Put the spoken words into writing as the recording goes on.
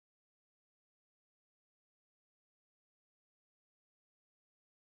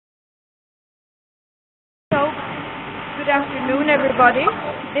afternoon, everybody.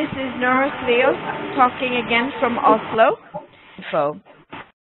 This is Nora Sveos talking again from Oslo.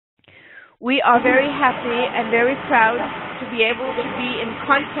 We are very happy and very proud to be able to be in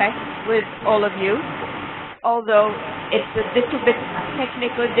contact with all of you, although it's a little bit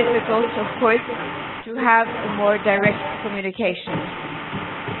technically difficult, of course, to have a more direct communication.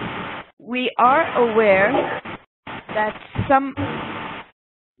 We are aware that something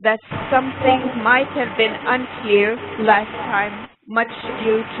might have been unclear last time, much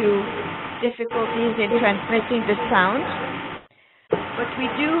due to difficulties in transmitting the sound. But we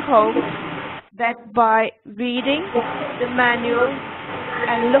do hope that by reading the manual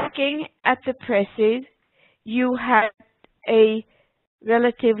and looking at the presses, you have a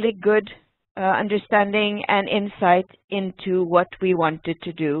relatively good understanding and insight into what we wanted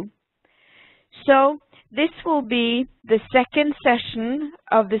to do. So this will be the second session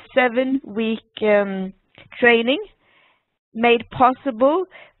of the 7-week training, made possible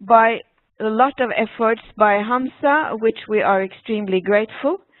by a lot of efforts by Hamza, which we are extremely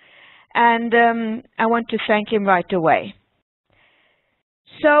grateful, and I want to thank him right away.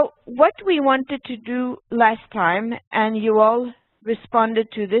 So what we wanted to do last time, and you all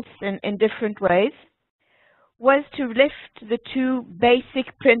responded to this in different ways, was to lift the two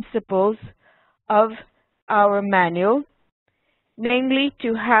basic principles of our manual, namely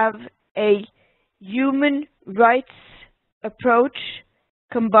to have a human rights approach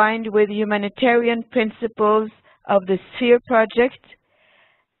combined with humanitarian principles of the Sphere project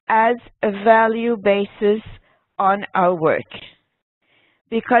as a value basis on our work.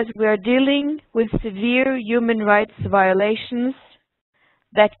 Because we are dealing with severe human rights violations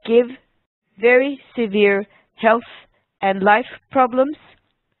that give very severe health and life problems,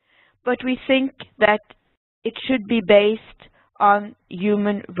 but we think that it should be based on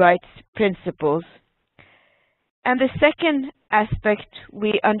human rights principles. And the second aspect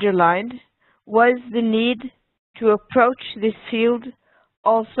we underlined was the need to approach this field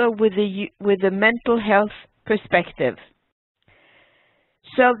also with a mental health perspective.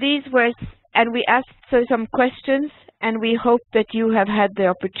 So these were, and we asked some questions, and we hope that you have had the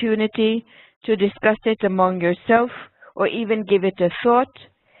opportunity to discuss it among yourself or even give it a thought.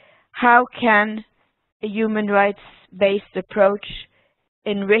 How can a human rights-based approach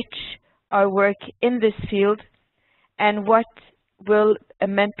enrich our work in this field, and what will a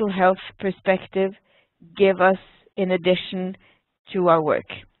mental health perspective give us in addition to our work?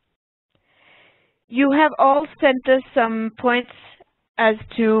 You have all sent us some points as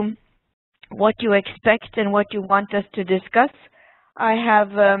to what you expect and what you want us to discuss. I have,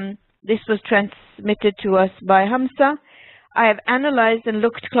 this was transmitted to us by Hamza. I have analyzed and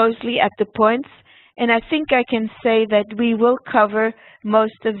looked closely at the points, and I think I can say that we will cover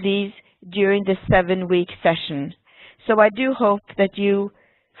most of these during the 7-week session. So I do hope that you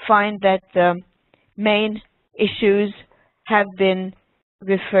find that the main issues have been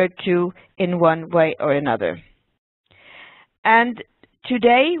referred to in one way or another. And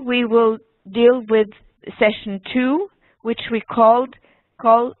today we will deal with session 2, which we call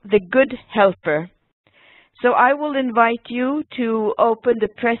the Good Helper. So I will invite you to open the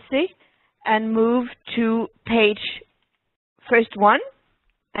Prezi and move to page first 1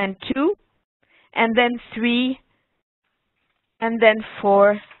 and 2, and then 3, and then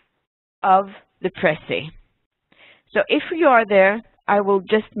 4 of the Prezi. So if you are there, I will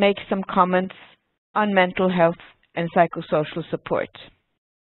just make some comments on mental health and psychosocial support.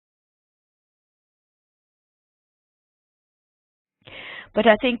 But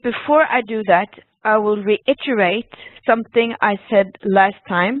I think before I do that, I will reiterate something I said last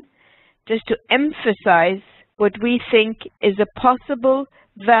time, just to emphasize what we think is a possible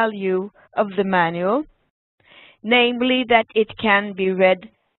value of the manual, namely that it can be read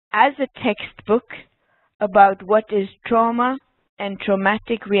as a textbook about what is trauma and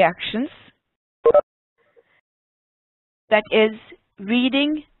traumatic reactions. That is,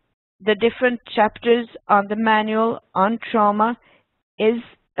 reading the different chapters on the manual on trauma is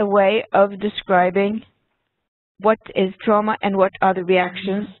a way of describing what is trauma and what are the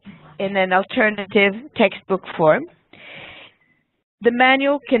reactions in an alternative textbook form. The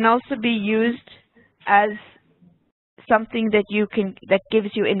manual can also be used as something that that gives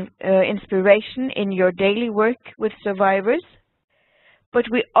you inspiration in your daily work with survivors. But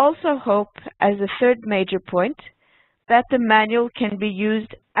we also hope, as a third major point, that the manual can be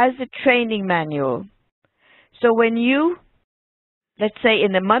used as a training manual. So when you, let's say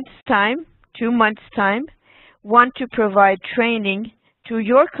in a month's time, 2 months' time, want to provide training to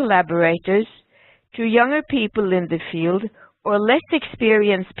your collaborators, to younger people in the field, or less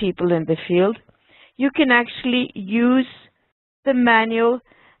experienced people in the field, you can actually use the manual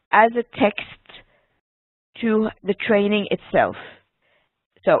as a text to the training itself.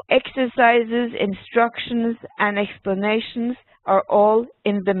 So exercises, instructions, and explanations are all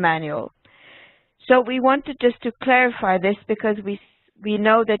in the manual. So we wanted just to clarify this because we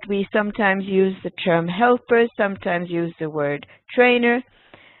know that we sometimes use the term helper, sometimes use the word trainer,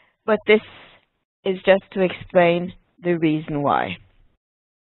 but this is just to explain the reason why.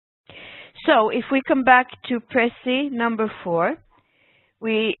 So if we come back to Prezi number 4,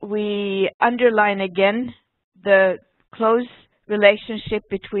 we underline again the close relationship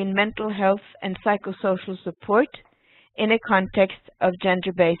between mental health and psychosocial support in a context of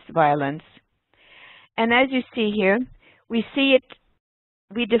gender-based violence. And as you see here, we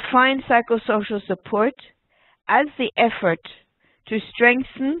define psychosocial support as the effort to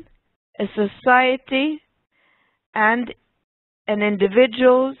strengthen a society and an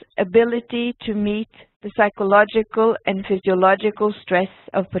individual's ability to meet the psychological and physiological stress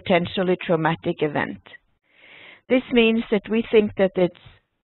of potentially traumatic event. This means that we think that it's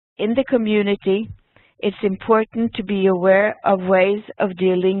in the community, it's important to be aware of ways of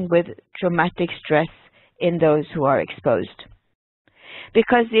dealing with traumatic stress in those who are exposed.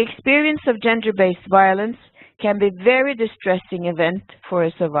 Because the experience of gender-based violence can be a very distressing event for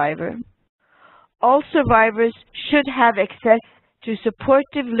a survivor. All survivors should have access to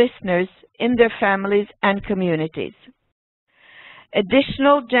supportive listeners in their families and communities.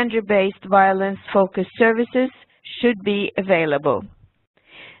 Additional gender-based violence-focused services should be available.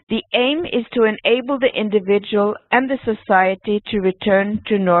 The aim is to enable the individual and the society to return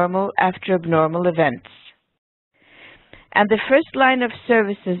to normal after abnormal events. And the first line of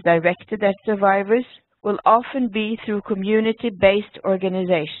services directed at survivors will often be through community-based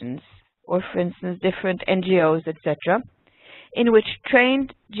organizations, or for instance, different NGOs, etc., in which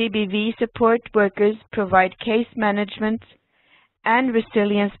trained GBV support workers provide case management and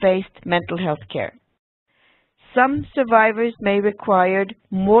resilience-based mental health care. Some survivors may require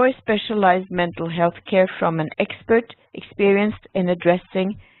more specialized mental health care from an expert experienced in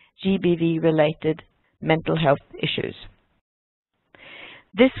addressing GBV-related mental health issues.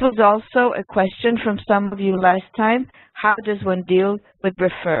 This was also a question from some of you last time. How does one deal with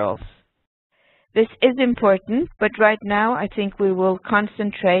referrals? This is important, but right now I think we will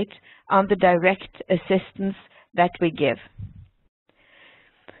concentrate on the direct assistance that we give.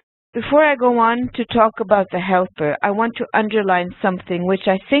 Before I go on to talk about the helper, I want to underline something which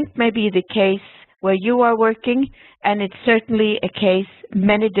I think may be the case where you are working, and it's certainly a case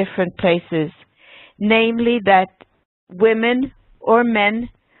many different places, namely that women or men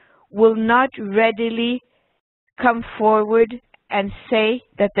will not readily come forward and say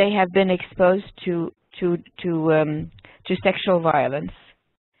that they have been exposed to sexual violence.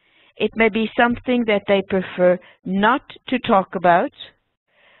 It may be something that they prefer not to talk about,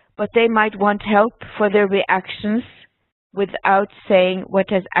 but they might want help for their reactions without saying what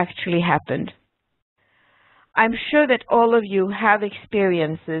has actually happened. I'm sure that all of you have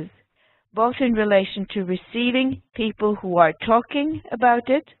experiences, both in relation to receiving people who are talking about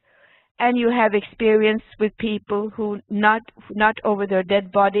it, and you have experience with people who not over their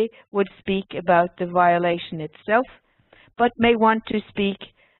dead body would speak about the violation itself, but may want to speak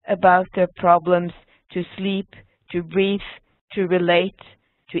about their problems to sleep, to breathe, to relate,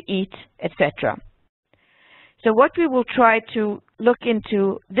 to eat, etc. So what we will try to look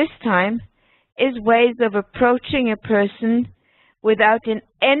into this time is ways of approaching a person without in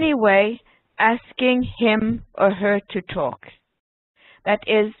any way asking him or her to talk. That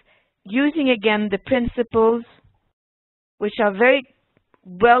is, using again the principles which are very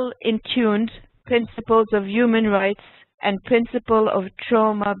well in tuned, principles of human rights and principle of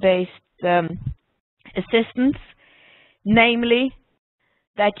trauma-based assistance, namely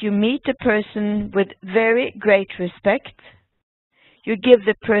that you meet a person with very great respect, you give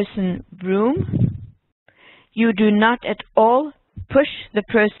the person room, you do not at all push the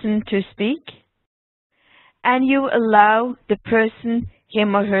person to speak, and you allow the person,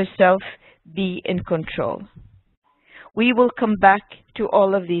 him or herself, be in control. We will come back to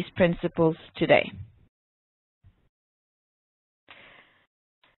all of these principles today.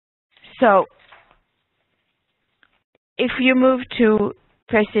 So, if you move to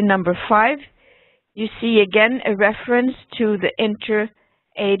Prezi number 5, you see again a reference to the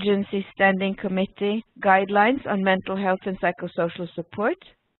Interagency Standing Committee guidelines on mental health and psychosocial support.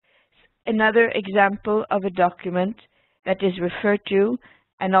 Another example of a document that is referred to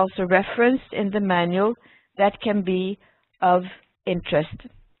and also referenced in the manual that can be of interest.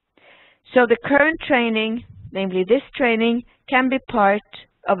 So the current training, namely this training, can be part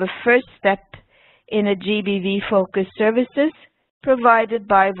of a first step in a GBV-focused services provided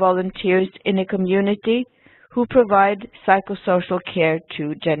by volunteers in a community who provide psychosocial care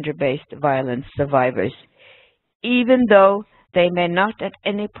to gender-based violence survivors, even though they may not at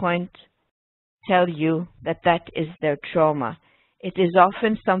any point tell you that that is their trauma. It is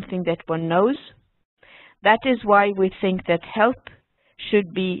often something that one knows. That is why we think that help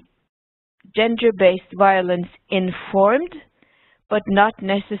should be gender-based violence informed, but not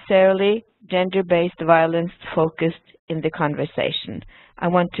necessarily gender-based violence focused in the conversation. I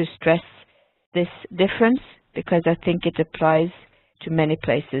want to stress this difference because I think it applies to many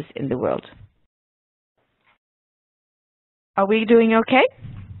places in the world. Are we doing okay?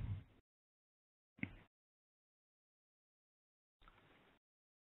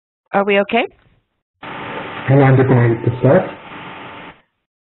 Are we okay? هل عندكم أي استفسار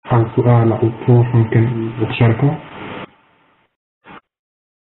عن سؤال أو طروح ممكن تشاركوا؟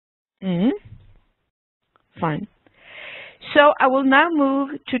 Fine. So I will now move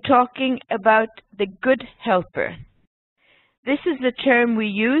to talking about the good helper. This is the term we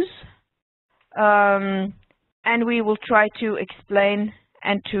use, and we will try to explain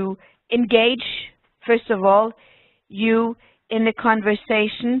and to engage, first of all, you in the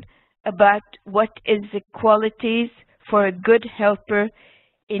conversation about what is the qualities for a good helper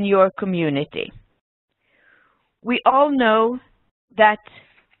in your community. We all know that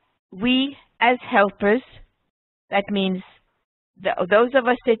we as helpers, that means those of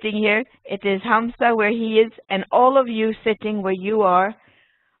us sitting here, it is Hamza where he is, and all of you sitting where you are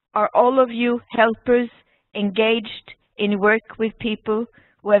all of you helpers engaged in work with people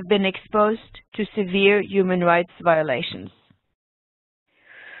who have been exposed to severe human rights violations.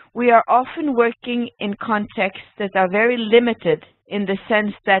 We are often working in contexts that are very limited in the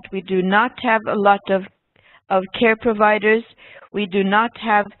sense that we do not have a lot of care providers. We do not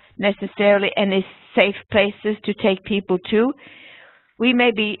have necessarily any safe places to take people to. We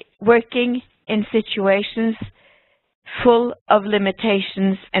may be working in situations full of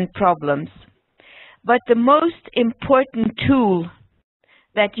limitations and problems. But the most important tool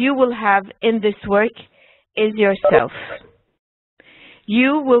that you will have in this work is yourself.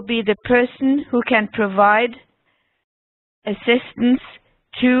 You will be the person who can provide assistance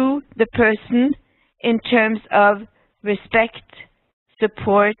to the person in terms of respect,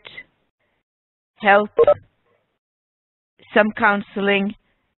 support, help, some counseling,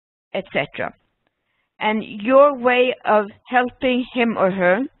 etc. And your way of helping him or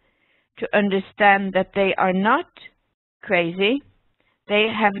her to understand that they are not crazy, they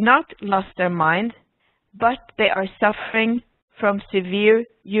have not lost their mind, but they are suffering from severe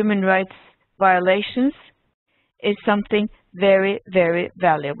human rights violations is something very, very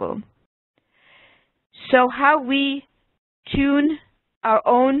valuable. So how we tune our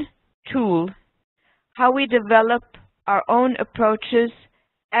own tool, how we develop our own approaches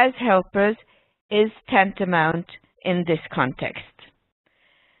as helpers is tantamount in this context.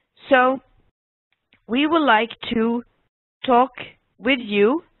 So we would like to talk with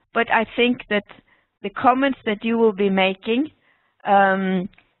you, but I think that the comments that you will be making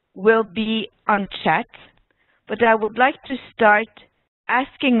will be on chat. But I would like to start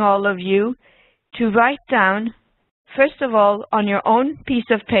asking all of you to write down, first of all, on your own piece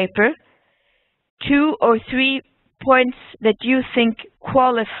of paper, 2 or 3 points that you think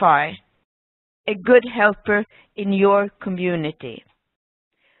qualify a good helper in your community.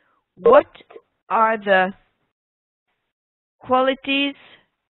 What are the qualities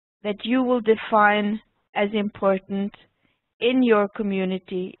that you will define as important in your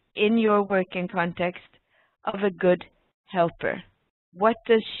community, in your working context of a good helper? What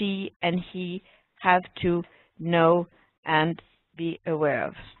does she and he have to know and be aware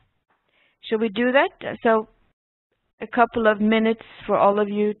of? Shall we do that? So a couple of minutes for all of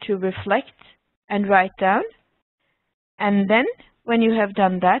you to reflect and write down. And then when you have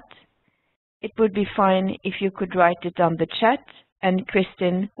done that, it would be fine if you could write it on the chat, and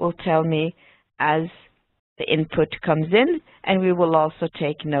Kristin will tell me as the input comes in, and we will also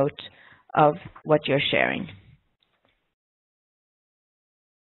take note of what you're sharing.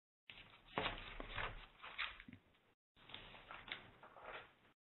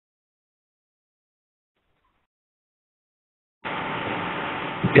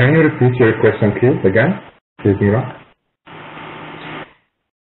 Can you repeat your question, please, again? Please, Mira.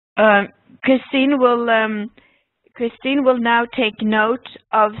 Kristin will now take note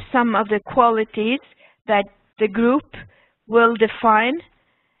of some of the qualities that the group will define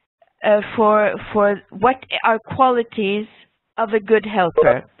for what are qualities of a good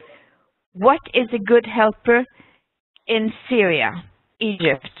helper. What is a good helper in Syria,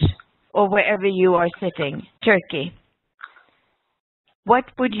 Egypt, or wherever you are sitting, Turkey. What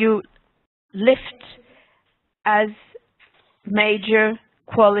would you lift as major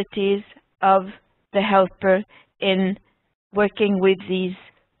qualities of the helper in working with these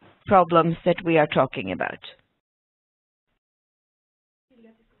problems that we are talking about?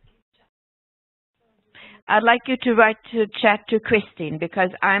 I'd like you to write to chat to Christine, because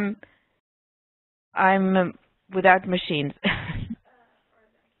I'm without machines.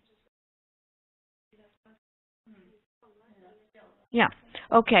 Yeah.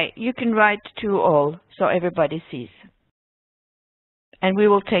 Okay, you can write to all so everybody sees. And we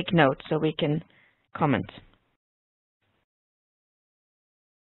will take notes so we can comment.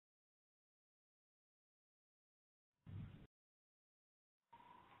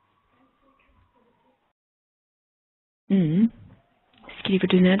 Skriver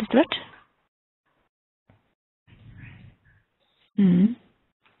du ner det vart?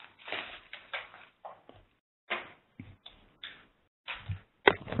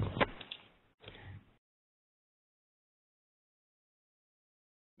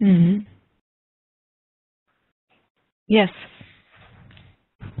 Yes.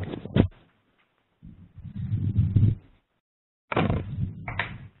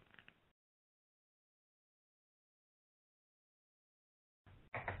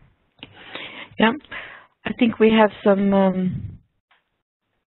 Yeah, I think we have some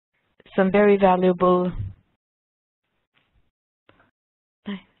very valuable.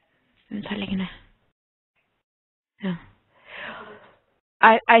 Yeah.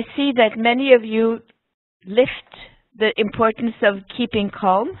 I see that many of you lift the importance of keeping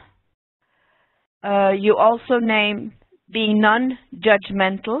calm. You also name being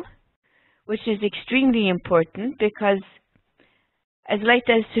non-judgmental, which is extremely important, because as late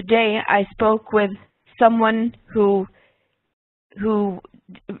as today, I spoke with someone who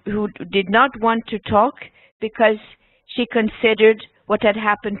did not want to talk because she considered what had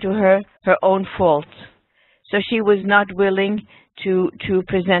happened to her her own fault. So she was not willing to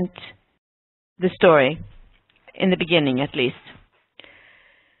present the story, in the beginning at least.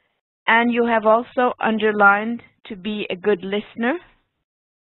 And you have also underlined to be a good listener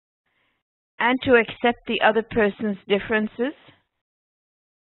and to accept the other person's differences,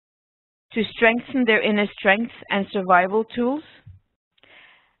 to strengthen their inner strength and survival tools.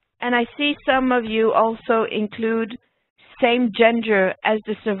 And I see some of you also include same gender as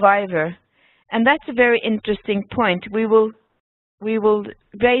the survivor. And that's a very interesting point. We will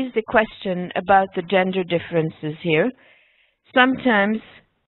raise the question about the gender differences here. Sometimes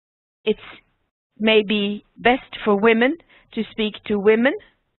it's maybe best for women to speak to women,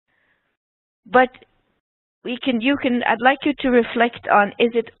 but I'd like you to reflect on,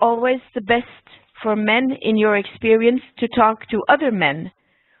 is it always the best for men in your experience to talk to other men?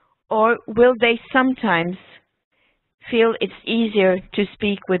 Or will they sometimes feel it's easier to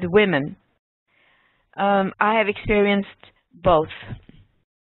speak with women? I have experienced both.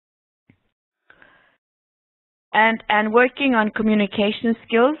 And working on communication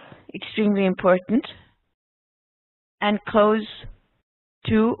skills, extremely important. And close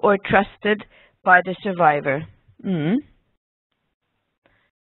to or trusted by the survivor.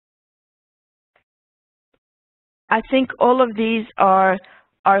 I think all of these are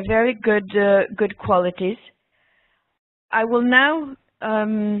very good qualities. I will now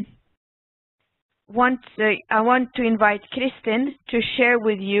I want to invite Kristin to share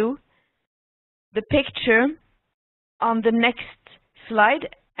with you the picture on the next slide,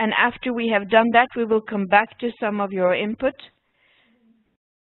 and after we have done that, we will come back to some of your input.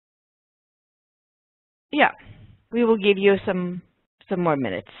 Yeah, we will give you some more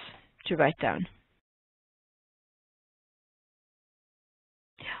minutes to write down.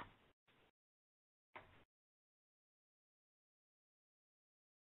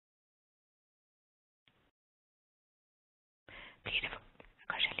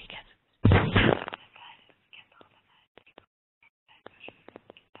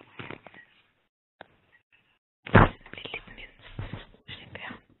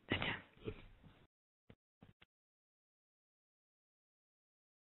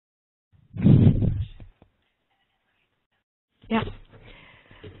 Yeah.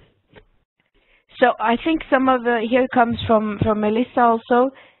 So I think some of the, here comes from Melissa also,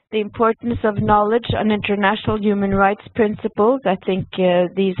 the importance of knowledge on international human rights principles. I think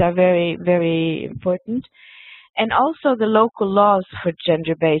these are very, very important. And also the local laws for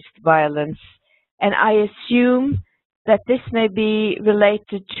gender-based violence. And I assume that this may be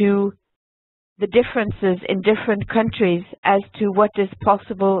related to the differences in different countries as to what is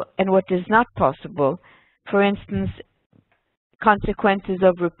possible and what is not possible. For instance, consequences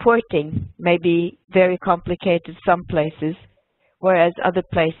of reporting may be very complicated some places, whereas other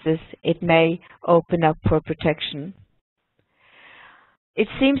places it may open up for protection. It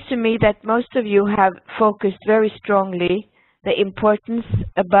seems to me that most of you have focused very strongly the importance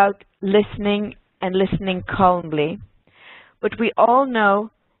about listening and listening calmly. But we all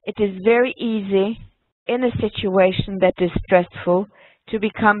know it is very easy in a situation that is stressful to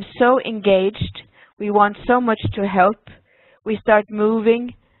become so engaged. We want so much to help. We start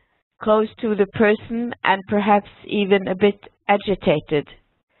moving close to the person and perhaps even a bit agitated.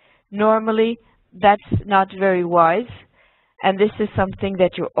 Normally, that's not very wise, and this is something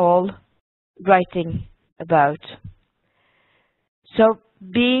that you're all writing about. So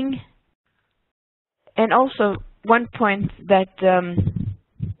and also one point that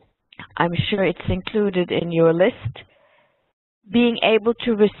I'm sure it's included in your list, being able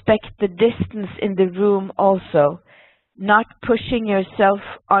to respect the distance in the room also, not pushing yourself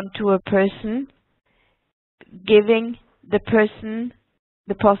onto a person, giving the person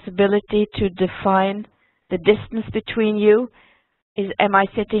the possibility to define the distance between you. Am I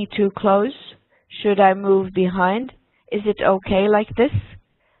sitting too close? Should I move behind? Is it okay like this?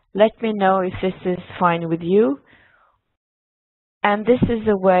 Let me know if this is fine with you. And this is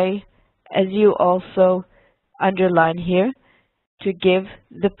a way, as you also underline here, to give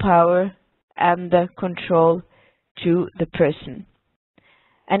the power and the control to the person.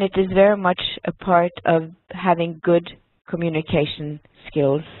 And it is very much a part of having good communication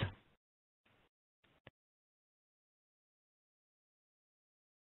skills.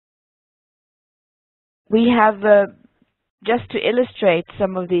 We have, just to illustrate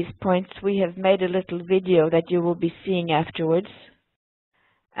some of these points, we have made a little video that you will be seeing afterwards.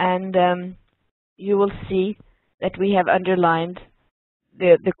 And you will see that we have underlined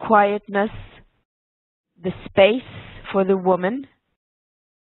the quietness, the space for the woman,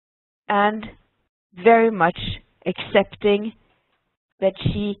 and very much accepting that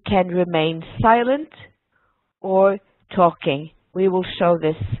she can remain silent or talking. We will show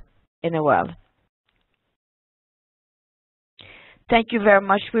this in a while. Thank you very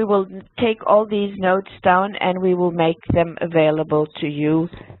much. We will take all these notes down and we will make them available to you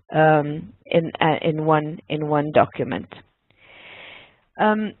in one document.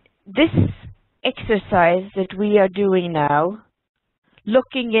 This exercise that we are doing now,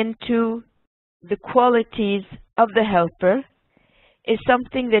 looking into the qualities of the helper, is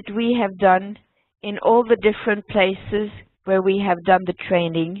something that we have done in all the different places where we have done the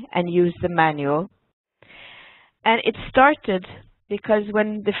training and used the manual. And it started because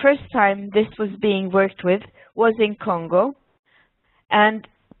when the first time this was being worked with was in Congo. And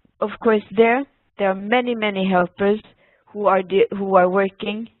of course there are many, many helpers who are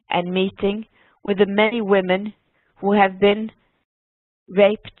working and meeting with the many women who have been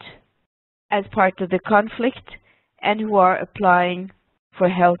raped as part of the conflict and who are applying for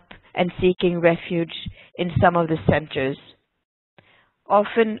help and seeking refuge in some of the centers,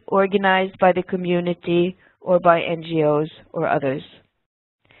 often organized by the community or by NGOs or others.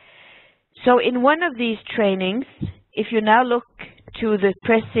 So in one of these trainings, if you now look to the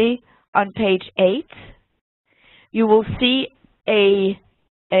Prezi on page 8, you will see a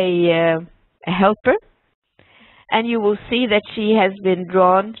helper, and you will see that she has been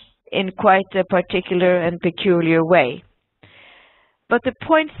drawn in quite a particular and peculiar way. But the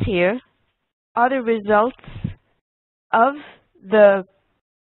points here are the results of the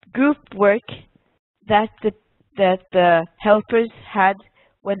group work that the helpers had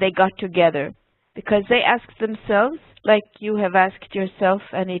when they got together, because they asked themselves, like you have asked yourself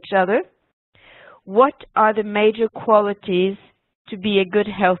and each other, what are the major qualities to be a good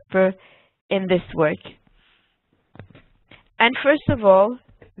helper in this work? And first of all,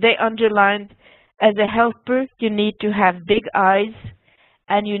 they underlined, as a helper, you need to have big eyes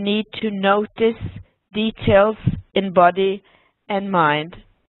and you need to notice details in body and mind.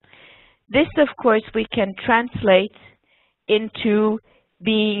 This, of course, we can translate into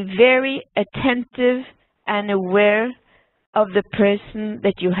being very attentive and aware of the person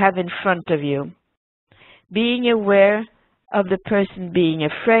that you have in front of you. Being aware of the person being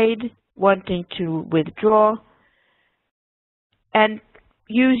afraid, wanting to withdraw, and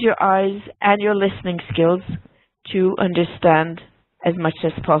use your eyes and your listening skills to understand as much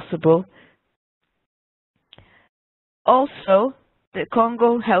as possible. Also, the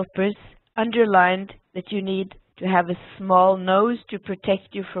Congo helpers underlined that you need to have a small nose to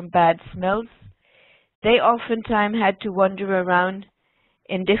protect you from bad smells. They oftentimes had to wander around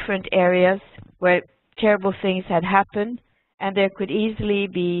in different areas where terrible things had happened, and there could easily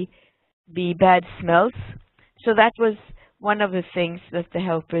be bad smells. So that was one of the things that the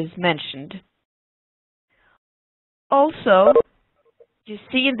helpers mentioned. Also, you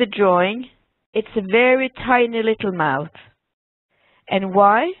see in the drawing, it's a very tiny little mouth. And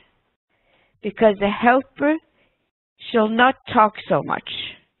why? Because the helper shall not talk so much.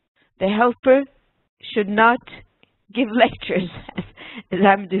 The helper should not give lectures, as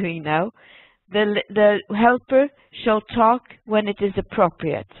I'm doing now. The helper shall talk when it is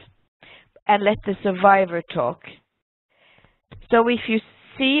appropriate, and let the survivor talk. So if you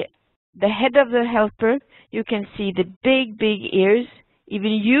see the head of the helper, you can see the big ears,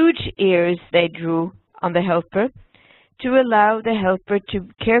 even huge ears they drew on the helper, to allow the helper to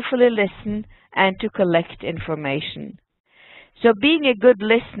carefully listen and to collect information. So being a good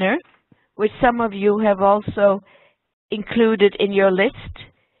listener, which some of you have also included in your list,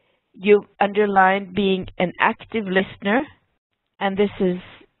 you underlined being an active listener, and this is,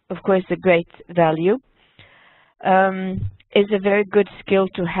 of course, a great value, is a very good skill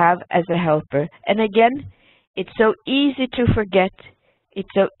to have as a helper. And again, it's so easy to forget, it's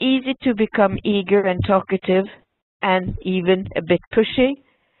so easy to become eager and talkative, and even a bit pushy.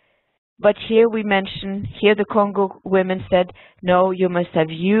 But here we mention, here the Congo women said, no, you must have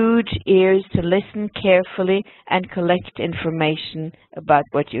huge ears to listen carefully and collect information about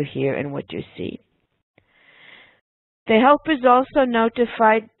what you hear and what you see. The helpers also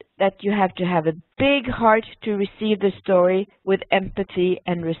notified that you have to have a big heart to receive the story with empathy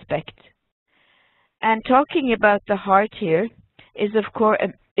and respect. And talking about the heart here is of course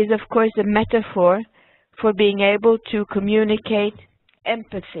a metaphor for being able to communicate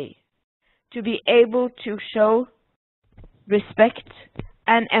empathy, to be able to show respect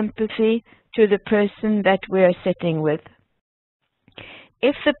and empathy to the person that we are sitting with.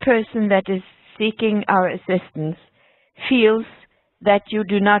 If the person that is seeking our assistance feels that you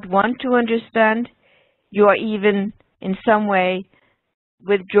do not want to understand, you are even in some way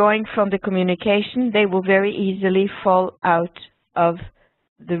withdrawing from the communication, they will very easily fall out of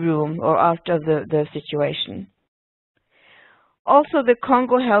the room or out of the situation. Also, the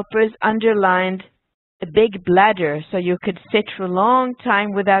Congo helpers underlined a big bladder, so you could sit for a long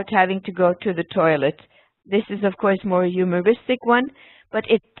time without having to go to the toilet. This is, of course, more a humoristic one, but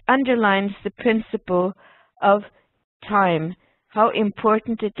it underlines the principle of time, how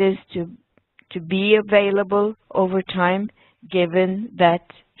important it is to be available over time, given that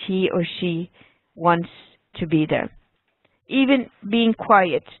he or she wants to be there. Even being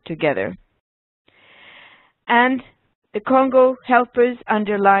quiet together. And the Congo helpers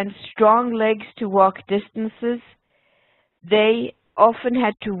underlined strong legs to walk distances. They often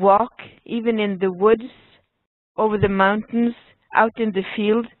had to walk, even in the woods, over the mountains, out in the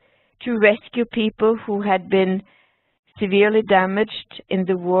field, to rescue people who had been severely damaged in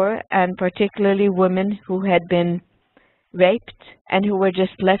the war, and particularly women who had been raped and who were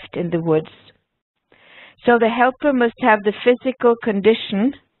just left in the woods. So the helper must have the physical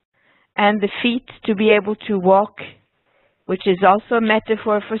condition and the feet to be able to walk, which is also a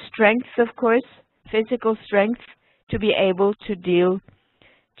metaphor for strength, of course, physical strength, to be able to deal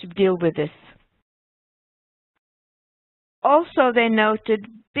with this. Also, they noted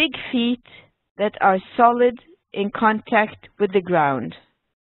big feet that are solid in contact with the ground.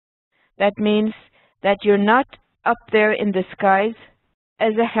 That means that you're not up there in the skies.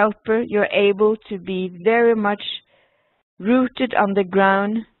 As a helper, you're able to be very much rooted on the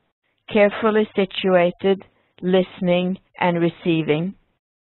ground, carefully situated, listening and receiving.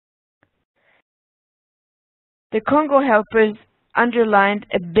 The Congo helpers underlined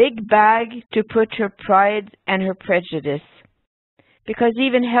a big bag to put her pride and her prejudice, because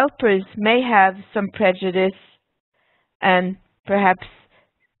even helpers may have some prejudice and perhaps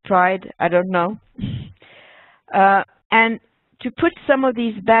pride, I don't know. And to put some of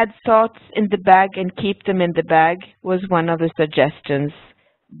these bad thoughts in the bag and keep them in the bag was one of the suggestions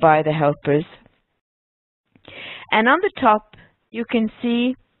by the helpers. And on the top, you can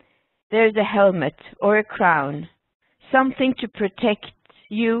see there's a helmet or a crown, something to protect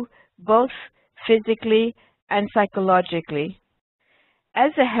you both physically and psychologically.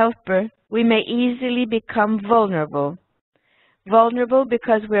 As a helper, we may easily become vulnerable. Vulnerable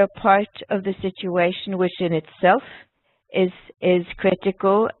because we are part of the situation, which in itself is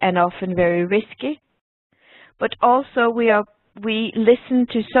critical and often very risky. But also we listen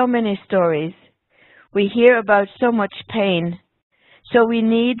to so many stories. We hear about so much pain. So we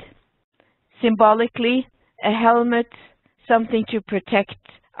need, symbolically, a helmet, something to protect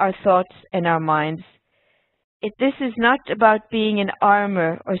our thoughts and our minds. This is not about being an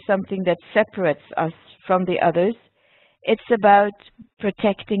armor or something that separates us from the others. It's about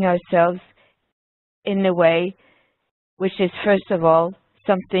protecting ourselves in a way which is first of all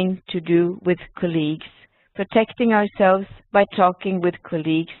something to do with colleagues, protecting ourselves by talking with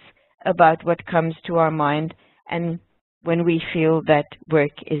colleagues about what comes to our mind and when we feel that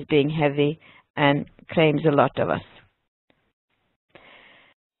work is being heavy and claims a lot of us.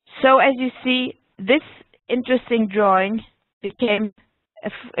 So as you see, this interesting drawing became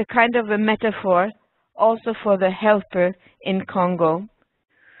a kind of a metaphor also for the helper in Congo.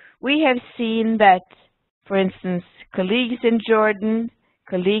 We have seen that, for instance, colleagues in Jordan,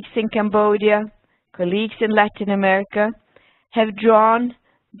 colleagues in Cambodia, colleagues in Latin America have drawn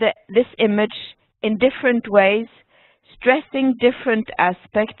this image in different ways, stressing different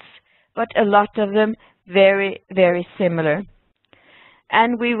aspects, but a lot of them very, very similar.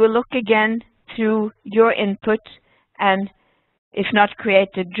 And we will look again through your input and, if not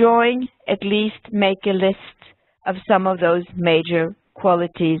create a drawing, at least make a list of some of those major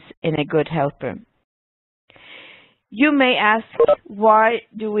qualities in a good helper. You may ask, why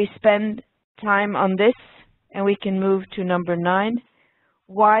do we spend time on this? And we can move to number 9.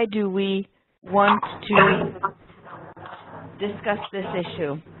 Why do we want to discuss this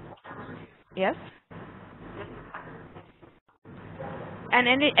issue? Yes? And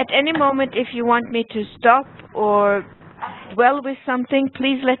at any moment, if you want me to stop or dwell with something,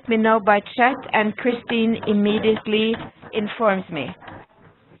 please let me know by chat, and Christine immediately informs me.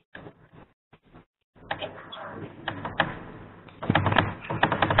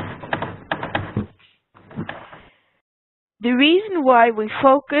 The reason why we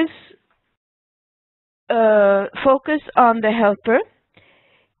focus on the helper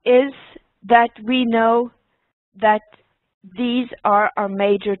is that we know that these are our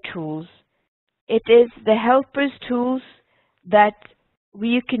major tools. It is the helper's tools that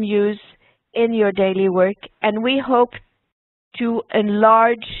you can use in your daily work, and we hope to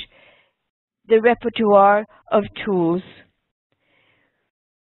enlarge the repertoire of tools.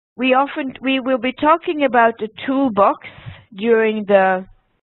 We will be talking about the toolbox during the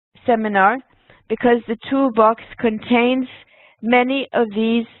seminar, because the toolbox contains many of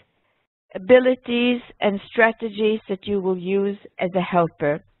these abilities and strategies that you will use as a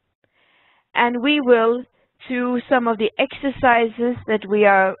helper. And we will, through some of the exercises that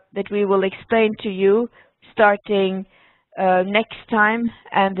we will explain to you starting next time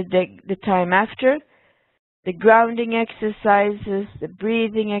and the time after, the grounding exercises, the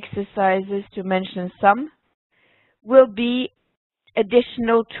breathing exercises, to mention some, will be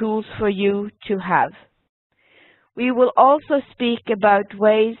additional tools for you to have. We will also speak about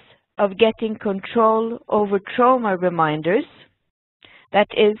ways of getting control over trauma reminders. That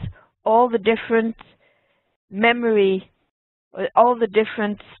is, all the different memory, all the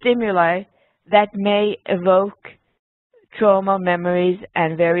different stimuli that may evoke trauma memories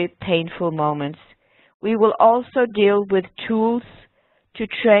and very painful moments. We will also deal with tools to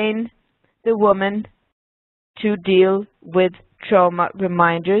train the woman to deal with trauma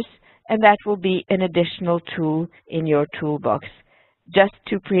reminders, and that will be an additional tool in your toolbox, just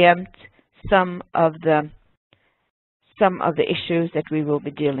to preempt some of the issues that we will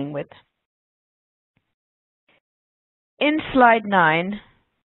be dealing with. In slide 9,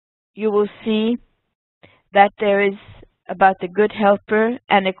 you will see that there is about the good helper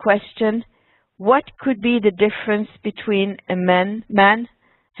and a question: what could be the difference between a man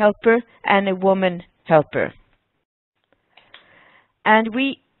helper and a woman helper? And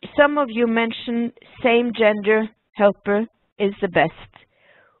some of you mentioned same gender helper is the best.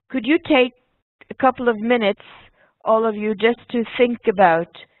 Could you take a couple of minutes, all of you, just to think about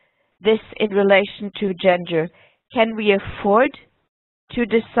this in relation to gender? Can we afford to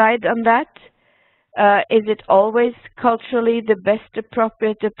decide on that? Is it always culturally the best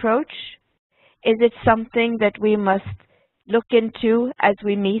appropriate approach? Is it something that we must look into as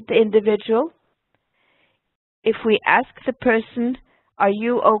we meet the individual? If we ask the person, are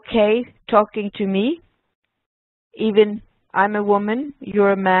you okay talking to me? Even I'm a woman,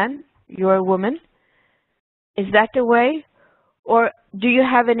 you're a man, you're a woman. Is that a way? Or do you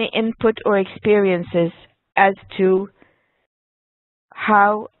have any input or experiences as to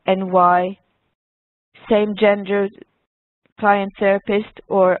how and why same gender client therapist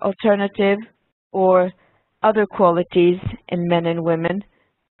or alternative or other qualities in men and women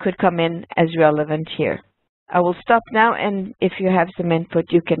could come in as relevant here? I will stop now, and if you have some input,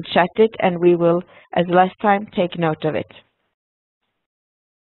 you can chat it, and we will, as last time, take note of it.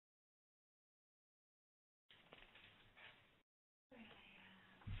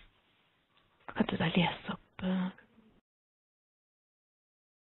 Kan du da lese opp?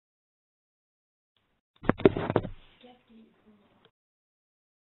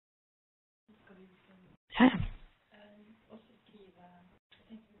 Ja.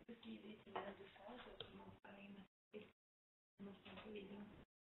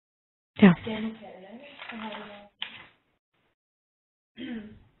 Ja.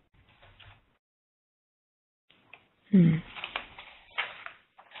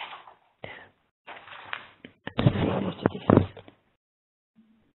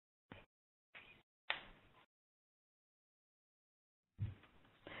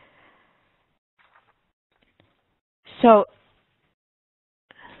 So,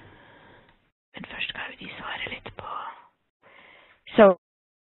 so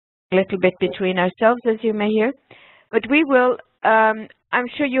a little bit between ourselves, as you may hear, but we will. I'm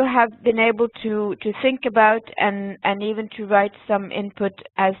sure you have been able to think about and even to write some input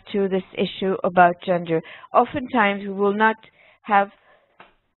as to this issue about gender. Oftentimes, we will not have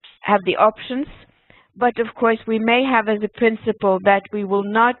the options, but of course, we may have as a principle that we will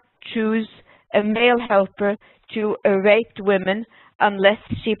not choose a male helper to a raped woman unless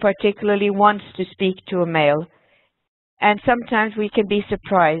she particularly wants to speak to a male. And sometimes we can be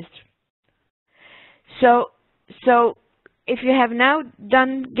surprised. So if you have now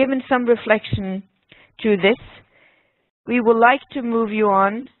given some reflection to this, we would like to move you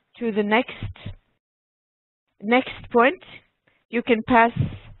on to the next point. You can pass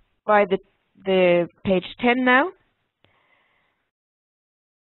by the page 10 now,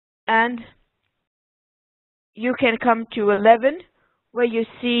 and you can come to 11, where you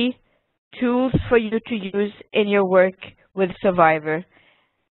see tools for you to use in your work with survivor.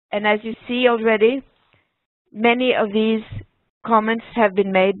 And as you see already, many of these comments have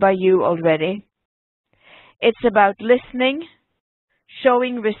been made by you already. It's about listening,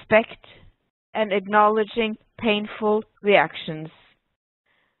 showing respect, and acknowledging painful reactions.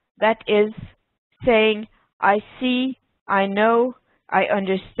 That is saying, I see, I know, I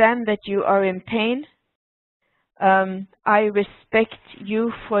understand that you are in pain. I respect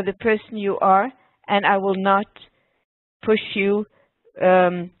you for the person you are, and I will not push you.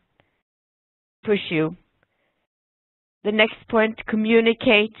 The next point,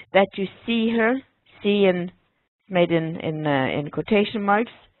 communicate that you see her. See made in quotation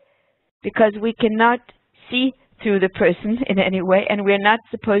marks, because we cannot see through the person in any way, and we're not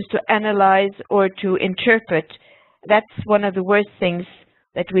supposed to analyze or to interpret. That's one of the worst things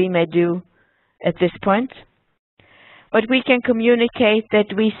that we may do at this point. But we can communicate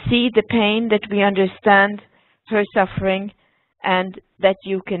that we see the pain, that we understand her suffering, and that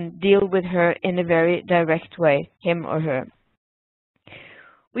you can deal with her in a very direct way, him or her.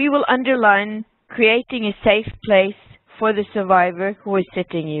 We will underline creating a safe place for the survivor who is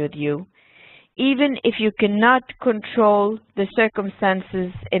sitting with you. Even if you cannot control the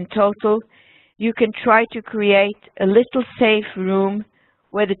circumstances in total, you can try to create a little safe room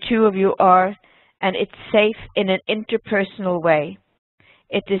where the two of you are, and it's safe in an interpersonal way.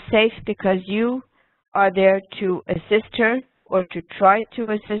 It is safe because you are there to assist her or to try to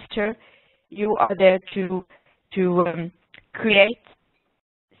assist her. You are there to create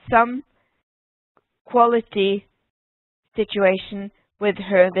some quality situation with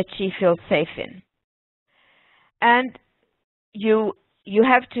her that she feels safe in. And you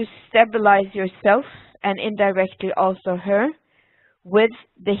have to stabilize yourself and indirectly also her with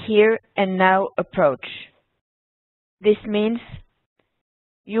the here and now approach. This means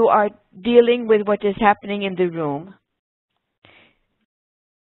you are dealing with what is happening in the room.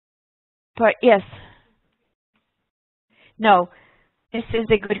 Yes. No, this is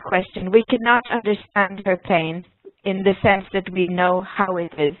a good question. We cannot understand her pain in the sense that we know how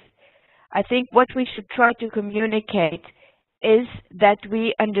it is. I think what we should try to communicate is that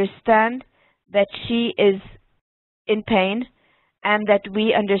we understand that she is in pain, and that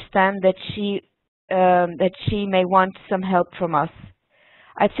we understand that she may want some help from us.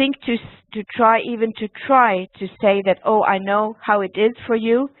 I think to try to say that, oh, I know how it is for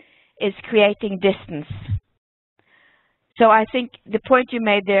you, is creating distance. So I think the point you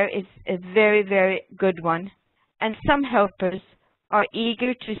made there is a very, very good one. And some helpers are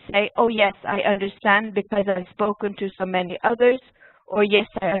eager to say, oh yes, I understand because I've spoken to so many others, or yes,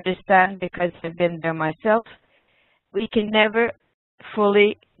 I understand because I've been there myself. We can never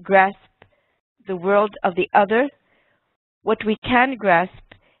fully grasp the world of the other. What we can grasp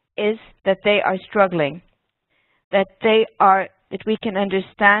is that they are struggling, that we can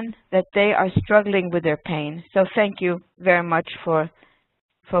understand that they are struggling with their pain. So thank you very much for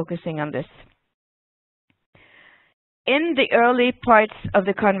focusing on this. In the early parts of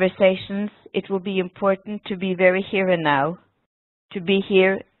the conversations, it will be important to be very here and now, to be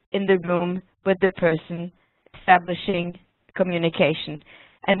here in the room with the person, establishing communication.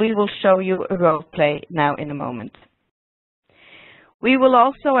 And we will show you a role play now in a moment. We will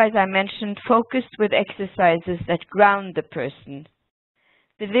also, as I mentioned, focus with exercises that ground the person,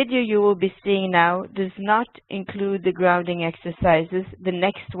 The video you will be seeing now does not include the grounding exercises. The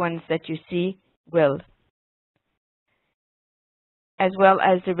next ones that you see will, as well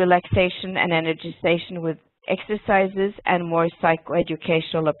as the relaxation and energization with exercises and more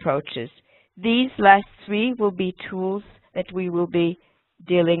psychoeducational approaches. These last three will be tools that we will be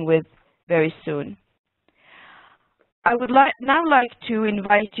dealing with very soon. I would now like to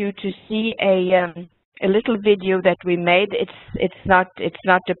invite you to see a little video that we made. It's not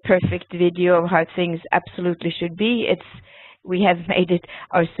a perfect video of how things absolutely should be. We have made it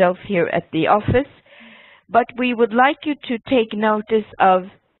ourselves here at the office, but we would like you to take notice of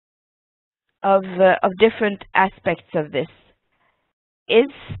different aspects of this.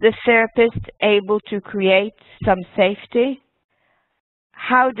 Is the therapist able to create some safety?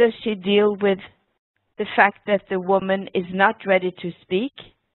 How does she deal with the fact that the woman is not ready to speak?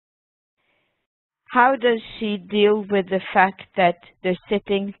 How does she deal with the fact that they're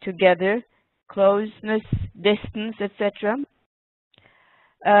sitting together, closeness, distance, etc.?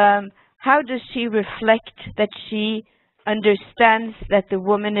 How does she reflect that she understands that the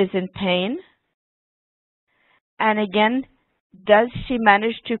woman is in pain? And again, does she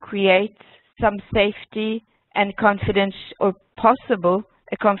manage to create some safety and confidence, or possible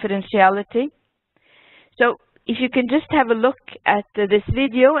a confidentiality? So if you can just have a look at this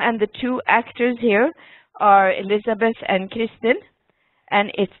video, and the two actors here are Elizabeth and Kristin,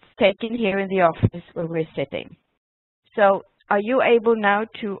 and it's taken here in the office where we're sitting. So are you able now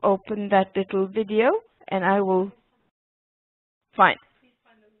to open that little video? And I will... Fine.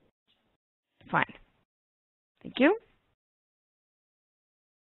 Fine. Thank you.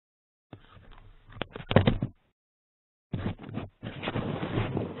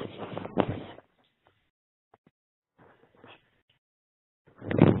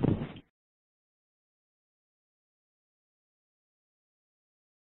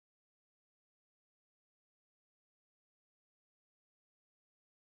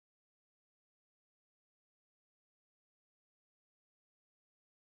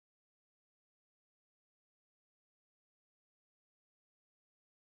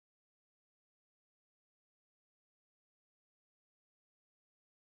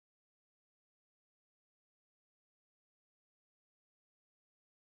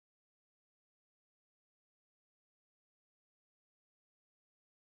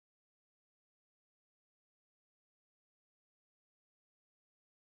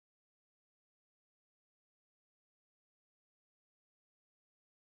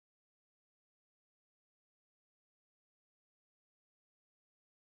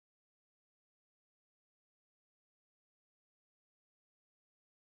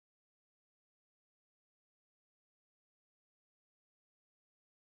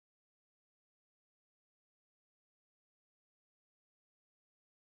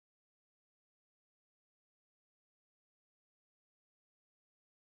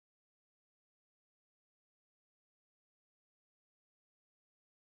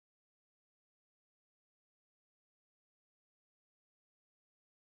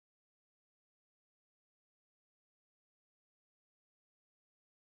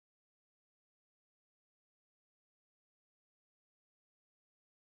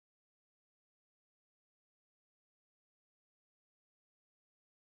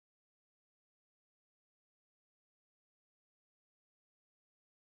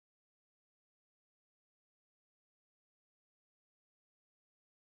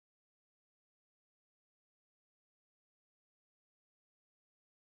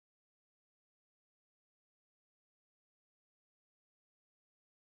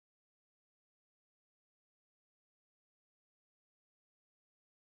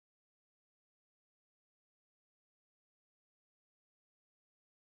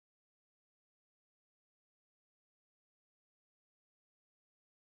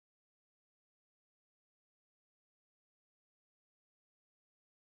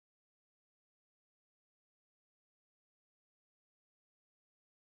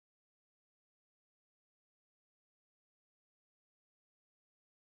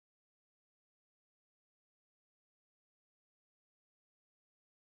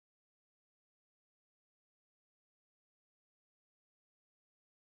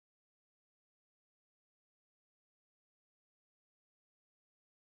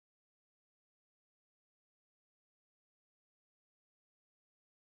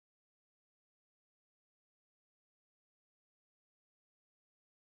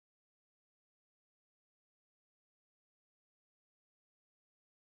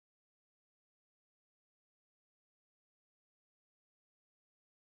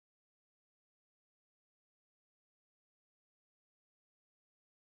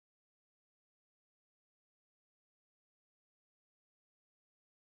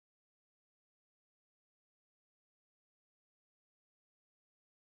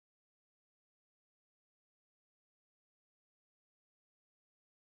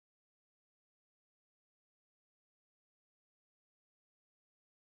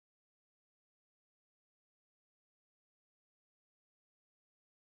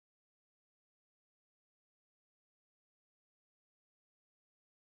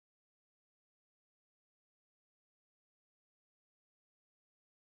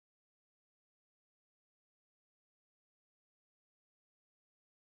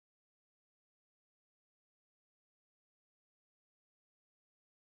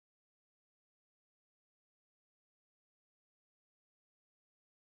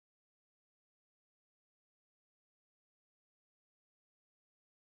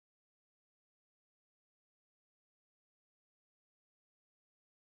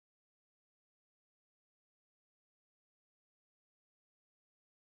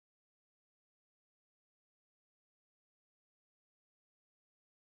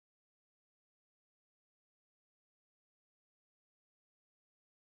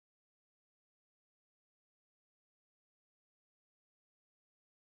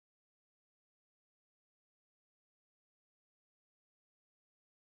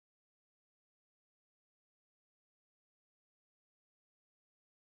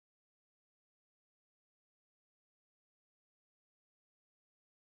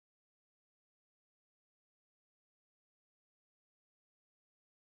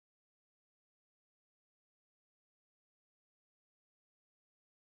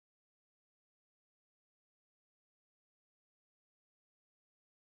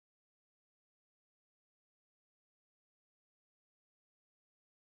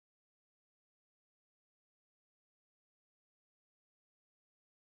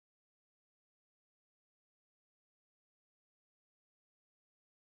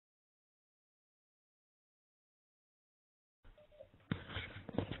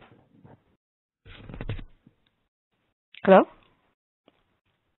 Hello?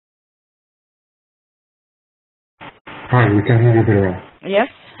 Hi, we can hear you very well. Yes,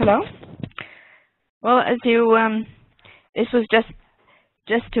 hello? Well, as you, this was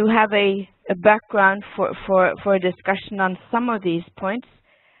just to have a background for a discussion on some of these points.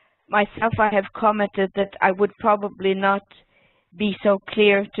 Myself, I have commented that I would probably not be so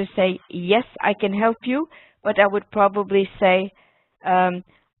clear to say, yes, I can help you, but I would probably say,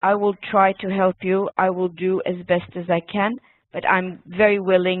 I will try to help you. I will do as best as I can, but I'm very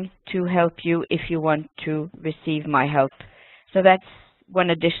willing to help you if you want to receive my help. So that's one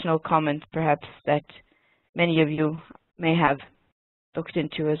additional comment, perhaps, that many of you may have looked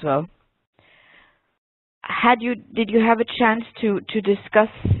into as well. Did you have a chance to discuss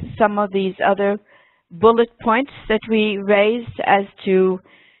some of these other bullet points that we raised as to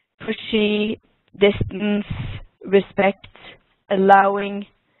pushy, distance, respect, allowing,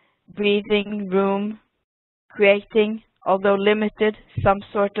 breathing, room, creating, although limited, some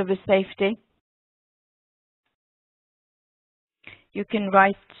sort of a safety? You can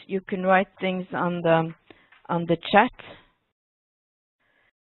write things on the chat.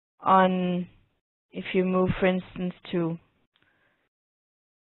 If you move, for instance, to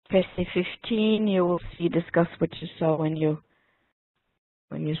page 15, you will see discuss what you saw when you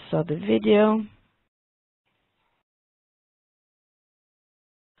saw the video.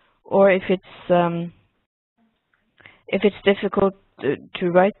 Or if it's difficult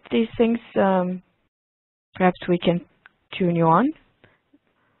to write these things, perhaps we can tune you on,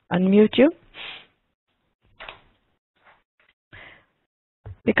 unmute you.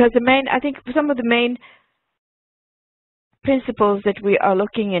 Because I think some of the main principles that we are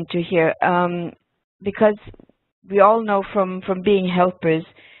looking into here, because we all know from being helpers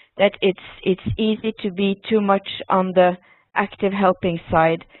that it's easy to be too much on the active helping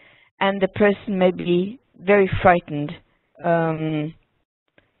side, and the person may be very frightened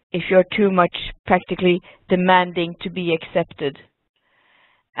if you're too much practically demanding to be accepted.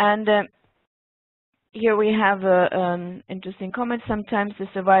 And here we have an interesting comment. Sometimes the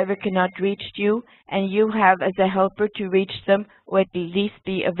survivor cannot reach you, and you have, as a helper, to reach them or at least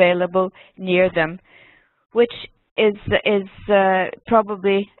be available near them, which is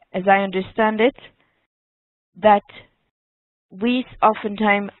probably, as I understand it, that we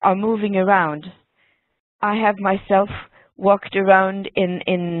oftentimes are moving around. I have myself walked around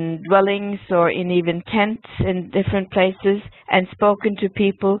in dwellings or in even tents in different places and spoken to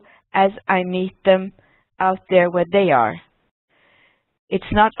people as I meet them out there where they are.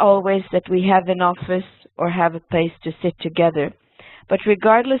 It's not always that we have an office or have a place to sit together, but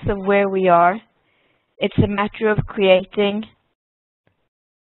regardless of where we are, it's a matter of creating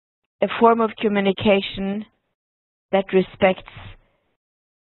a form of communication that respects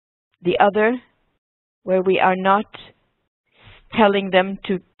the other, where we are not telling them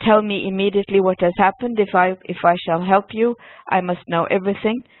to tell me immediately what has happened. If I shall help you, I must know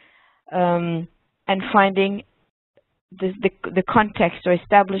everything. And finding the context or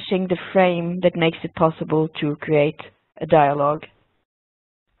establishing the frame that makes it possible to create a dialogue.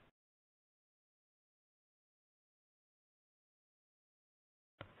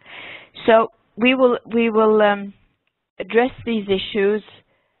 So we will address these issues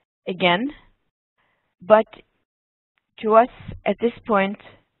again, but to us at this point,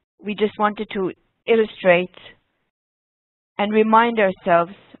 we just wanted to illustrate and remind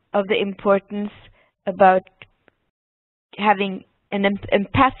ourselves of the importance about having an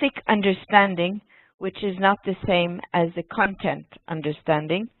empathic understanding, which is not the same as the content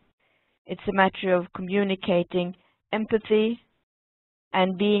understanding. It's a matter of communicating empathy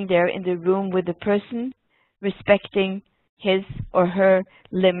and being there in the room with the person, respecting his or her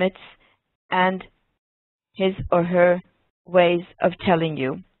limits and his or her ways of telling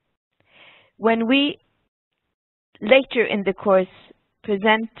you. When we later in the course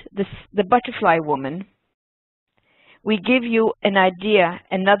present the butterfly woman, we give you an idea,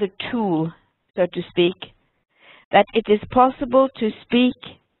 another tool, so to speak, that it is possible to speak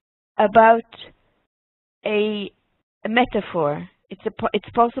about a metaphor. It's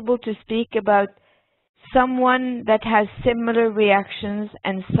possible to speak about someone that has similar reactions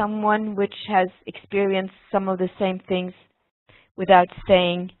and someone which has experienced some of the same things without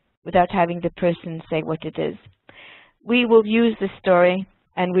having the person say what it is. We will use the story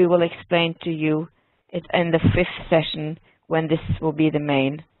and we will explain to you it in the 5th session when this will be the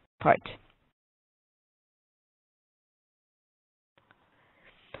main part.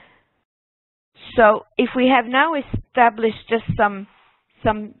 So if we have now established just some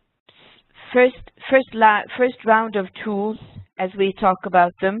first round of tools as we talk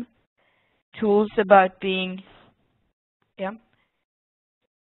about them, tools about being Yeah.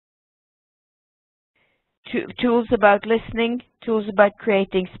 Tools about listening, tools about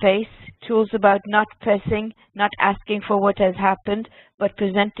creating space, tools about not pressing, not asking for what has happened, but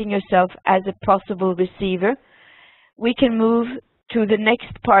presenting yourself as a possible receiver. We can move to the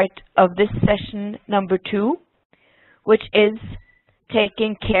next part of this session, number 2, which is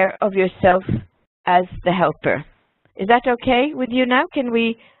taking care of yourself as the helper. Is that okay with you now? Can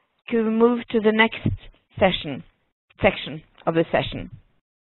we move to the next section of the session?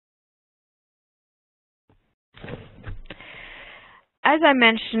 As I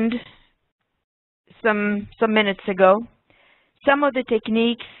mentioned some minutes ago, some of the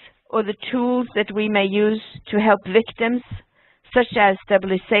techniques or the tools that we may use to help victims, such as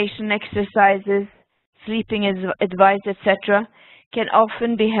stabilization exercises, sleeping advice, etc., can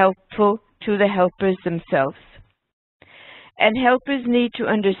often be helpful to the helpers themselves. And helpers need to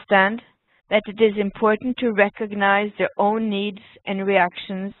understand that it is important to recognize their own needs and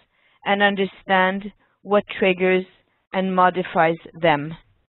reactions and understand what triggers and modifies them.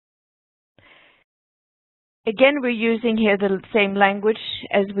 Again, we're using here the same language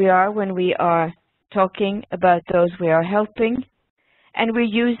as we are when we are talking about those we are helping, and we're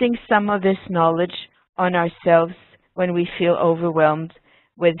using some of this knowledge on ourselves when we feel overwhelmed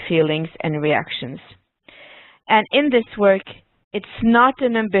with feelings and reactions. And in this work, it's not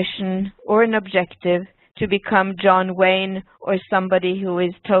an ambition or an objective to become John Wayne or somebody who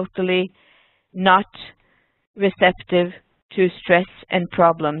is totally not receptive to stress and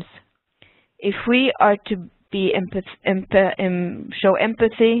problems. If we are to be show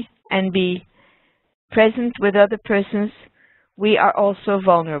empathy and be present with other persons, we are also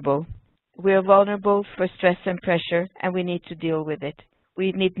vulnerable. We are vulnerable for stress and pressure, and we need to deal with it.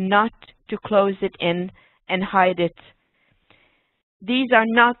 We need not to close it in and hide it. These are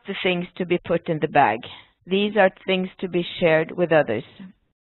not the things to be put in the bag. These are things to be shared with others.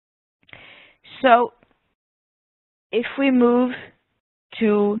 So, if we move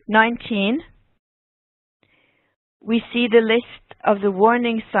to 19, we see the list of the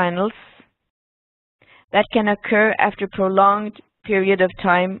warning signals that can occur after a prolonged period of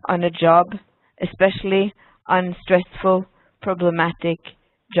time on a job, especially on stressful, problematic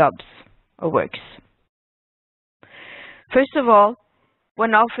jobs or works. First of all,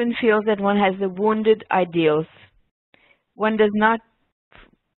 one often feels that one has the wounded ideals. One may,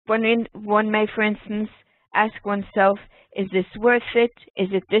 for instance, ask oneself, is this worth it?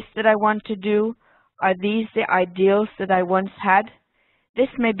 Is it this that I want to do? Are these the ideals that I once had? This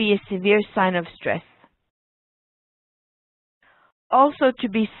may be a severe sign of stress. Also, to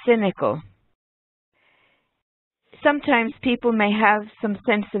be cynical. Sometimes people may have some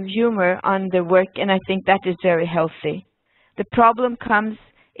sense of humor on their work, and I think that is very healthy. The problem comes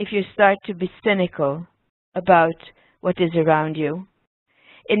if you start to be cynical about what is around you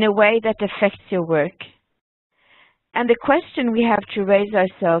in a way that affects your work. And the question we have to raise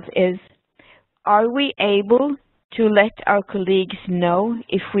ourselves is, are we able to let our colleagues know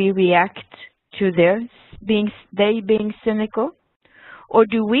if we react to they being cynical? Or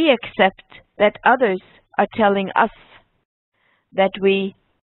do we accept that others are telling us that we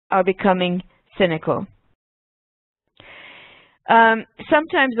are becoming cynical?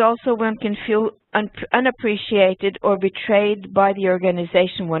 Sometimes also one can feel unappreciated or betrayed by the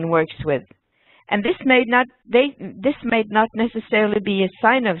organization one works with. And this may not necessarily be a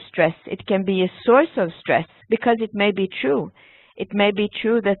sign of stress. It can be a source of stress because it may be true. It may be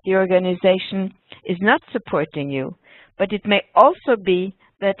true that the organization is not supporting you, but it may also be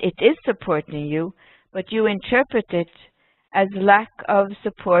that it is supporting you, but you interpret it as lack of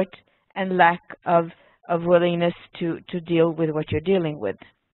support and lack of willingness to deal with what you're dealing with,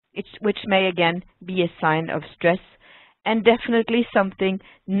 which may again be a sign of stress, and definitely something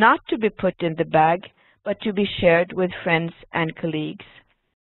not to be put in the bag, but to be shared with friends and colleagues.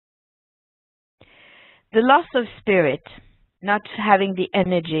 The loss of spirit, not having the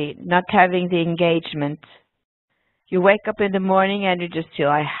energy, not having the engagement. You wake up in the morning and you just feel,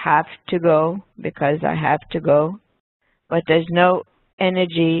 I have to go because I have to go, but there's no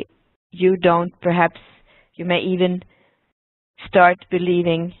energy. You may even start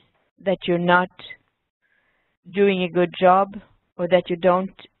believing that you're not doing a good job, or that you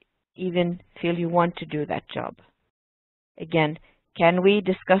don't even feel you want to do that job. Again, can we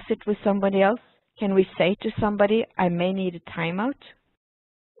discuss it with somebody else? Can we say to somebody, I may need a timeout?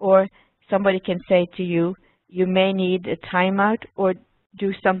 Or somebody can say to you, you may need a timeout, or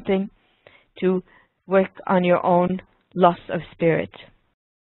do something to work on your own loss of spirit.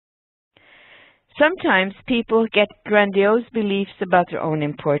 Sometimes people get grandiose beliefs about their own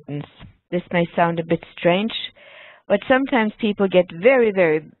importance. This may sound a bit strange, But sometimes people get very,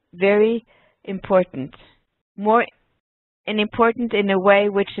 very, very important, more important in a way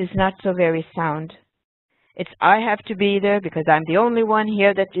which is not so very sound. It's I have to be there because I'm the only one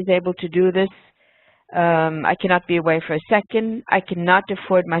here that is able to do this. I cannot be away for a second. I cannot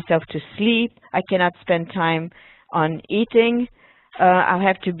afford myself to sleep. I cannot spend time on eating. I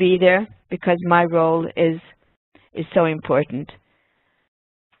have to be there because my role is so important.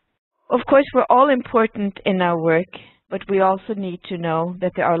 Of course, we're all important in our work, but we also need to know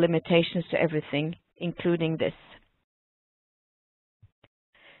that there are limitations to everything, including this.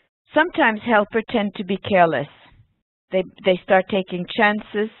 Sometimes helpers tend to be careless. They start taking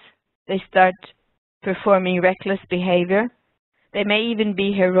chances. They start performing reckless behavior. They may even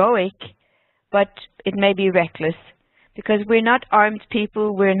be heroic, but it may be reckless because we're not armed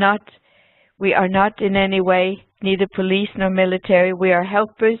people. We are not in any way neither police nor military. We are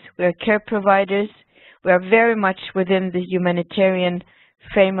helpers. We are care providers. We are very much within the humanitarian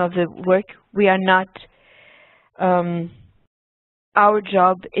frame of the work. We are not. Our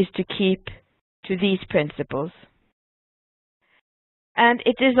job is to keep to these principles. And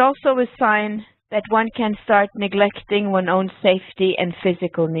it is also a sign that one can start neglecting one's own safety and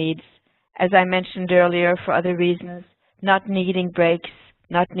physical needs, as I mentioned earlier, for other reasons, not needing breaks,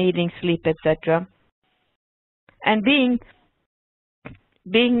 not needing sleep, etc. And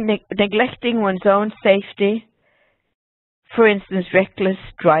neglecting one's own safety, for instance, reckless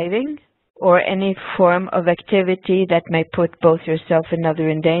driving, or any form of activity that may put both yourself and another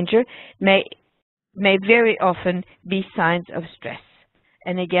in danger, may very often be signs of stress.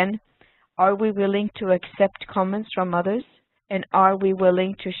 And again, are we willing to accept comments from others? And are we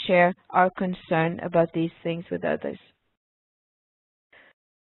willing to share our concern about these things with others?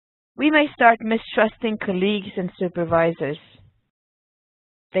 We may start mistrusting colleagues and supervisors.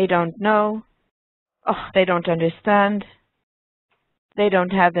 They don't know. Oh, they don't understand. They don't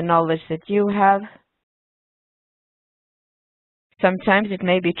have the knowledge that you have. Sometimes it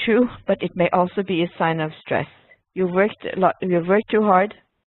may be true, but it may also be a sign of stress. You've worked a lot, you've worked too hard.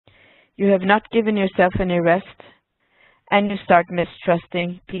 You have not given yourself any rest, and you start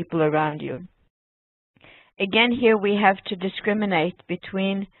mistrusting people around you. Again, here we have to discriminate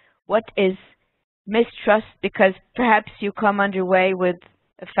between what is mistrust, because perhaps you come underway with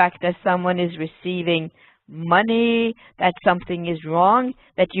the fact that someone is receiving money, that something is wrong,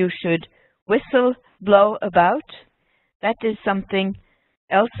 that you should whistle blow about. That is something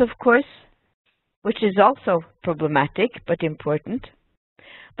else, of course, which is also problematic but important.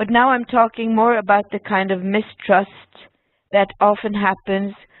 But now I'm talking more about the kind of mistrust that often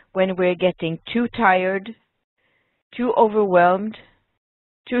happens when we're getting too tired, too overwhelmed,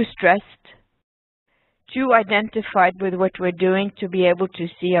 too stressed, too identified with what we're doing to be able to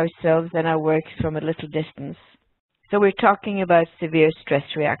see ourselves and our work from a little distance. So we're talking about severe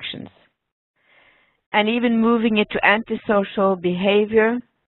stress reactions. And even moving it to antisocial behavior.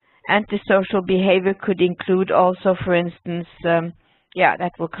 Antisocial behavior could include also, for instance,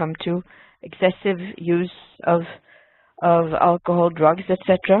 that will come to excessive use of alcohol, drugs,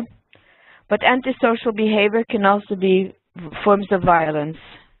 etc. But antisocial behavior can also be forms of violence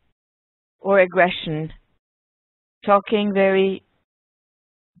or aggression, talking very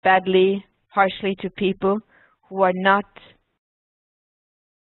badly, harshly to people who are not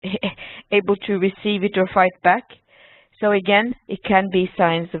able to receive it or fight back. So again, it can be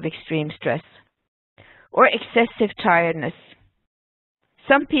signs of extreme stress. Or excessive tiredness.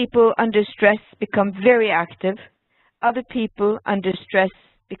 Some people under stress become very active. Other people under stress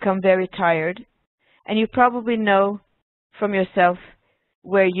become very tired. And you probably know from yourself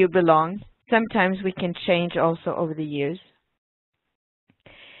where you belong. Sometimes we can change also over the years.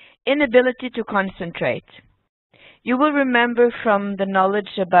 Inability to concentrate. You will remember from the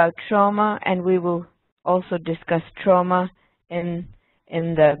knowledge about trauma, and we will also discuss trauma in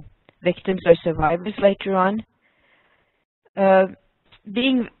the victims or survivors later on.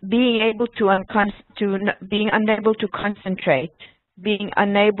 Being unable to concentrate, being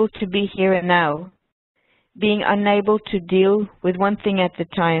unable to be here and now, being unable to deal with one thing at a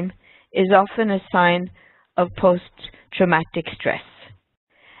time is often a sign of post-traumatic stress.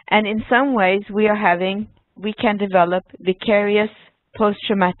 And in some ways we can develop vicarious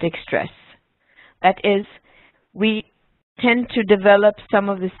post-traumatic stress. That is, we tend to develop some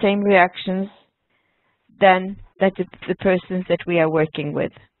of the same reactions than the persons that we are working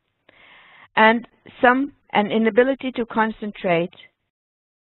with. And an inability to concentrate,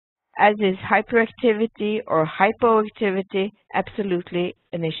 as is hyperactivity or hypoactivity, absolutely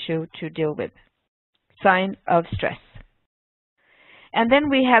an issue to deal with. Sign of stress. And then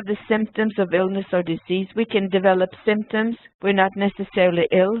we have the symptoms of illness or disease. We can develop symptoms. We're not necessarily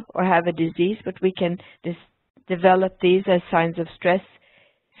ill or have a disease, but we can develop these as signs of stress.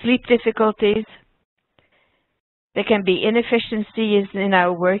 Sleep difficulties. There can be inefficiencies in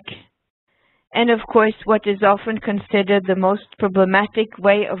our work. And of course, what is often considered the most problematic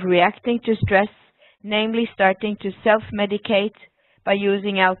way of reacting to stress, namely starting to self-medicate by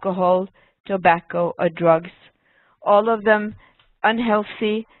using alcohol, tobacco, or drugs. All of them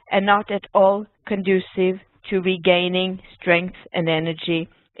unhealthy and not at all conducive to regaining strength and energy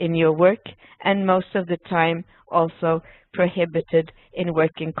in your work, and most of the time also prohibited in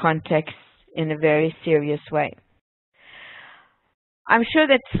working contexts in a very serious way. I'm sure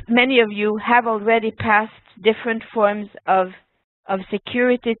that many of you have already passed different forms of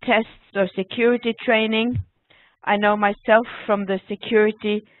security tests or security training. I know myself from the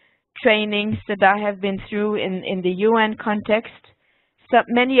security trainings that I have been through in the UN context. So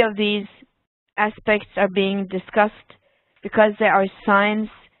many of these aspects are being discussed because there are signs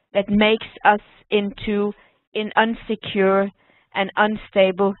that makes us into unsecure and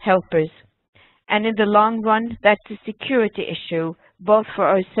unstable helpers. And in the long run, that's a security issue, both for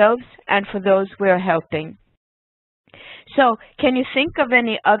ourselves and for those we are helping. So, can you think of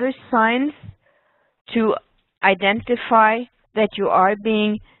any other signs to identify that you are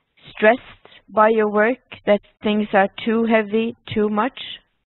being stressed by your work, that things are too heavy, too much?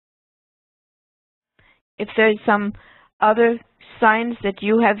 If there's some other signs that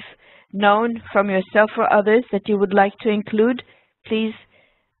you have known from yourself or others that you would like to include, please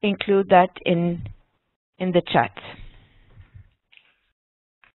include that in the chat.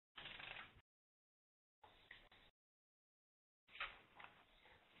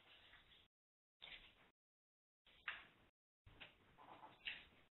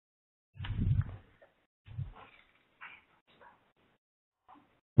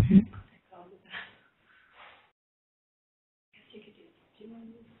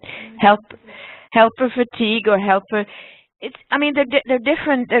 Helper fatigue or helper. I mean, they're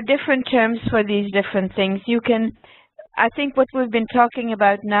different terms for these different things. I think what we've been talking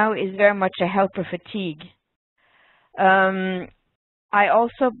about now is very much a helper fatigue.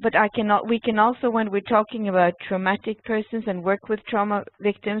 We can also, when we're talking about traumatic persons and work with trauma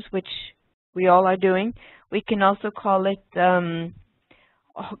victims, which we all are doing, we can also call it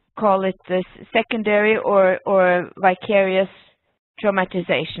this secondary or vicarious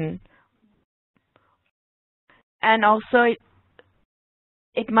traumatization. And also,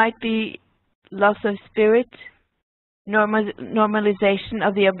 it might be loss of spirit, normalization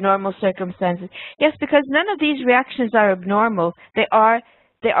of the abnormal circumstances. Yes, because none of these reactions are abnormal. They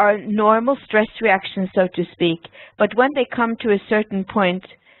are normal stress reactions, so to speak. But when they come to a certain point,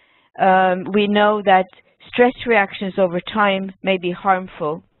 we know that stress reactions over time may be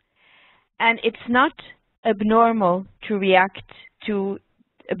harmful. And it's not abnormal to react to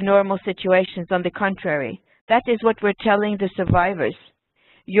abnormal situations. On the contrary, that is what we're telling the survivors.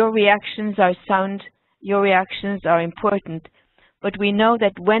 Your reactions are sound, your reactions are important, but we know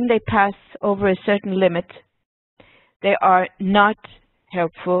that when they pass over a certain limit, they are not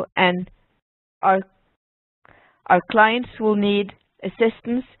helpful, and our clients will need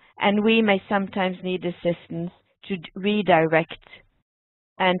assistance, and we may sometimes need assistance to redirect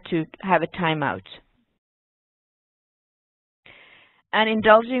and to have a timeout. And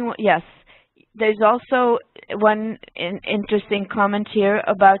indulging, yes, there's also one interesting comment here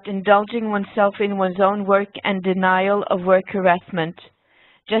about indulging oneself in one's own work and denial of work harassment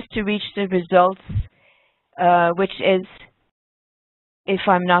just to reach the results, which is, if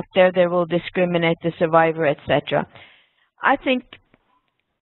I'm not there, they will discriminate the survivor, etc. I think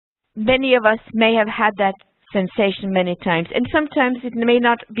many of us may have had that sensation many times, and sometimes it may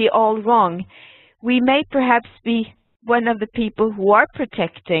not be all wrong. We may perhaps be one of the people who are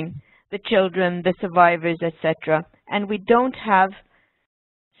protecting the children, the survivors, etc., and we don't have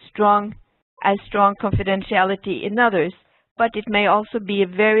as strong confidentiality in others, but it may also be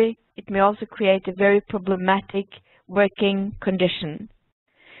it may also create a very problematic working condition.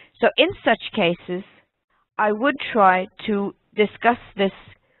 So in such cases, I would try to discuss this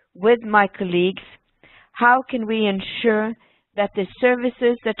with my colleagues. How can we ensure that the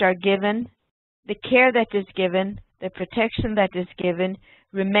services that are given, the care that is given, the protection that is given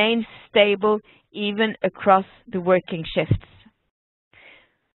remains stable even across the working shifts?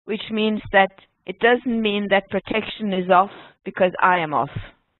 Which means that it doesn't mean that protection is off because I am off.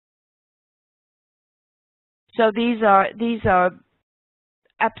 So these are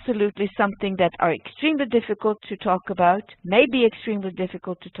absolutely something that are extremely difficult to talk about, may be extremely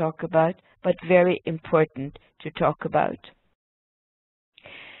difficult to talk about, but very important to talk about.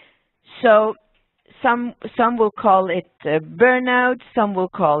 So some will call it burnout, some will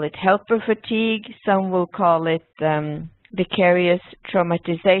call it helper fatigue, some will call it vicarious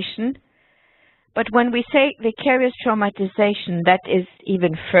traumatization. But when we say vicarious traumatization, that is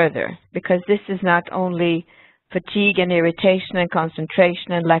even further, because this is not only fatigue and irritation and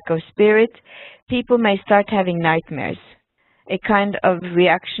concentration and lack of spirit. People may start having nightmares, a kind of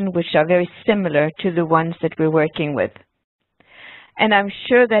reaction which are very similar to the ones that we're working with. And I'm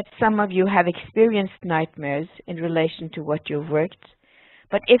sure that some of you have experienced nightmares in relation to what you've worked.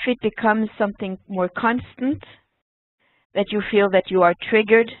 But if it becomes something more constant, that you feel that you are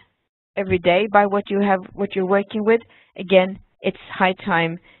triggered every day by what you're working with, again, it's high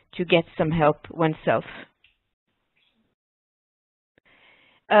time to get some help oneself.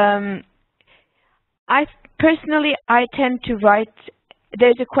 I tend to write.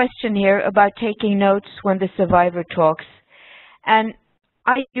 There's a question here about taking notes when the survivor talks. And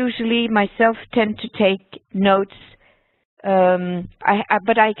I usually myself tend to take notes,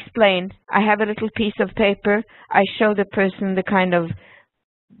 but I explain. I have a little piece of paper. I show the person the kind of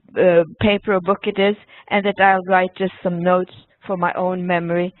paper or book it is, and that I'll write just some notes for my own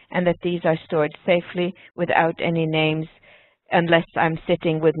memory, and that these are stored safely without any names, unless I'm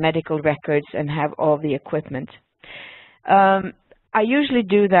sitting with medical records and have all the equipment. I usually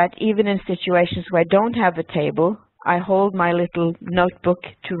do that even in situations where I don't have a table. I hold my little notebook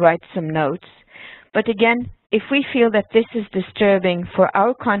to write some notes. But again, if we feel that this is disturbing for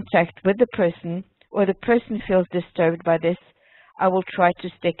our contact with the person, or the person feels disturbed by this, I will try to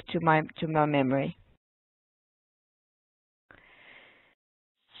stick to my memory.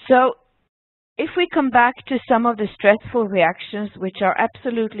 So, if we come back to some of the stressful reactions which are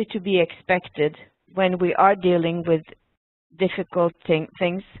absolutely to be expected when we are dealing with difficult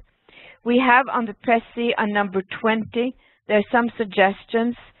things, we have on the Prezi on number 20, there are some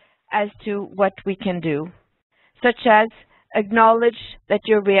suggestions as to what we can do, such as acknowledge that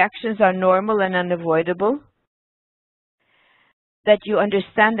your reactions are normal and unavoidable, that you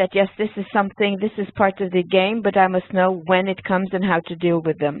understand that yes, this is part of the game, but I must know when it comes and how to deal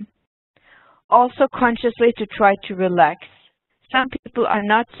with them. Also consciously to try to relax. Some people are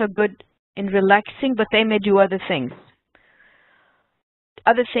not so good in relaxing, but they may do other things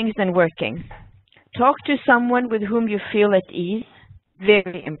than working. Talk to someone with whom you feel at ease,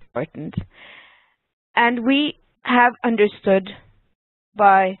 very important. And we have understood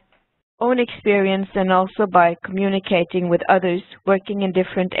by own experience and also by communicating with others working in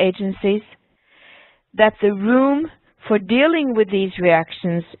different agencies, that the room for dealing with these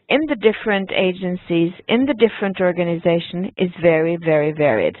reactions in the different agencies, in the different organization, is very, very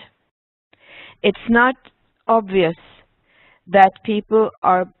varied. It's not obvious that people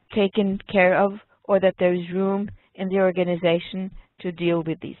are taken care of or that there is room in the organization to deal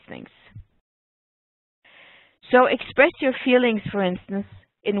with these things. So express your feelings, for instance,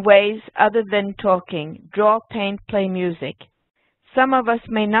 in ways other than talking. Draw, paint, play music. Some of us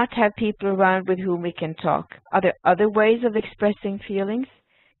may not have people around with whom we can talk. Are there other ways of expressing feelings?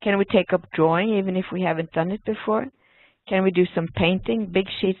 Can we take up drawing even if we haven't done it before? Can we do some painting, big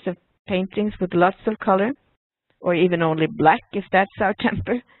sheets of paintings with lots of color? Or even only black if that's our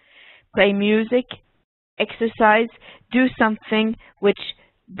temper? Play music, exercise, do something which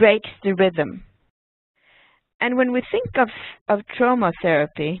breaks the rhythm. And when we think of trauma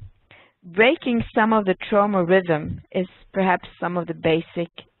therapy, breaking some of the trauma rhythm is perhaps some of the basic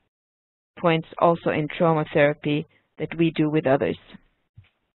points also in trauma therapy that we do with others.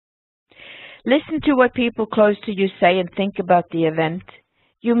 Listen to what people close to you say and think about the event.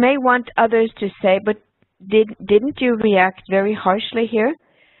 You may want others to say, but didn't you react very harshly here?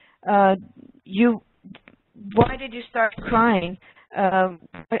 Why did you start crying?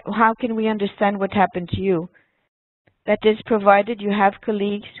 How can we understand what happened to you? That is provided you have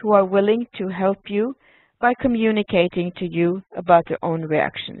colleagues who are willing to help you by communicating to you about their own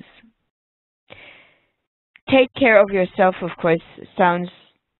reactions. Take care of yourself, of course, sounds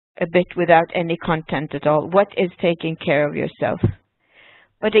a bit without any content at all. What is taking care of yourself?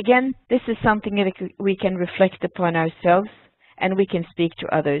 But again, this is something that we can reflect upon ourselves and we can speak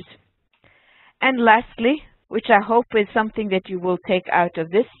to others. And lastly, which I hope is something that you will take out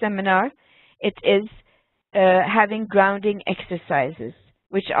of this seminar, it is having grounding exercises,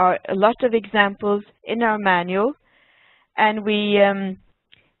 which are a lot of examples in our manual, and we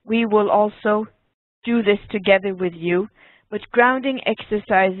will also do this together with you. But grounding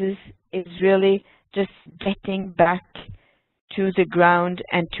exercises is really just getting back to the ground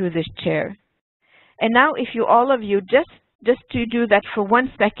and to the chair. And now if you, all of you, just to do that for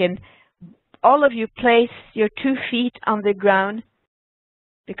 1 second, all of you place your 2 feet on the ground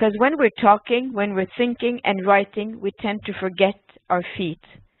Because when we're talking, when we're thinking and writing, we tend to forget our feet.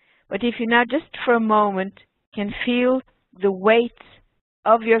 But if you now just for a moment can feel the weight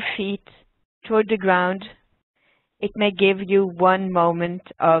of your feet toward the ground, it may give you one moment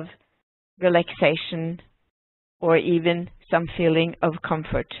of relaxation or even some feeling of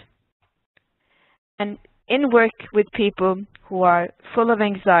comfort. And in work with people who are full of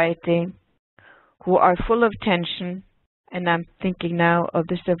anxiety, who are full of tension, and I'm thinking now of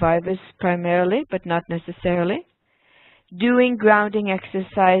the survivors primarily, but not necessarily, doing grounding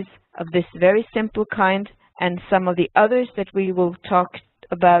exercise of this very simple kind and some of the others that we will talk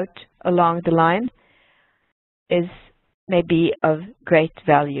about along the line may be of great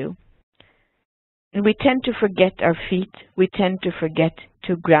value. And we tend to forget our feet. We tend to forget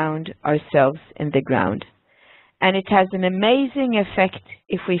to ground ourselves in the ground. And it has an amazing effect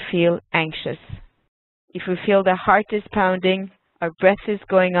if we feel anxious. If we feel the heart is pounding, our breath is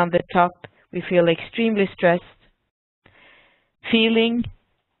going on the top, we feel extremely stressed, feeling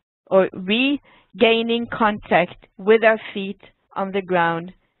or regaining contact with our feet on the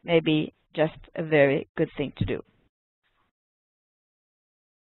ground may be just a very good thing to do.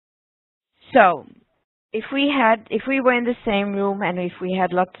 So, if we were in the same room and if we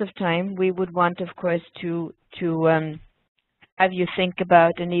had lots of time, we would want, of course, to have you think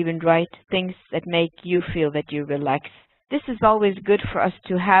about and even write things that make you feel that you relax. This is always good for us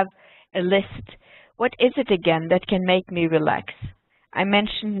to have a list. What is it again that can make me relax? I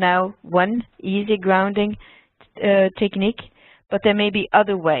mentioned now one easy grounding technique, but there may be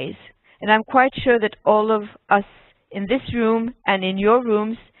other ways. And I'm quite sure that all of us in this room and in your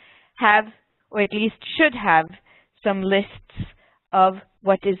rooms have, or at least should have, some lists of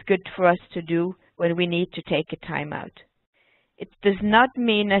what is good for us to do when we need to take a time out. It does not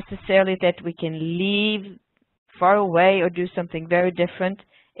mean necessarily that we can leave far away or do something very different.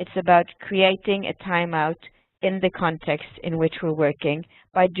 It's about creating a time out in the context in which we're working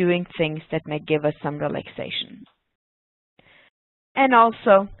by doing things that may give us some relaxation. And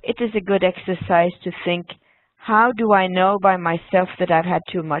also, it is a good exercise to think, how do I know by myself that I've had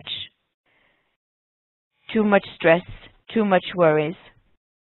too much stress, too much worries?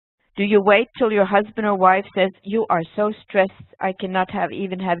 Do you wait till your husband or wife says, you are so stressed, I cannot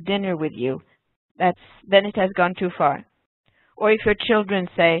even have dinner with you? Then it has gone too far. Or if your children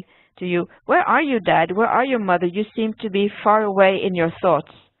say to you, where are you, Dad? Where are you, Mother? You seem to be far away in your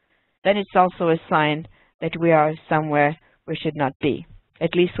thoughts. Then it's also a sign that we are somewhere we should not be,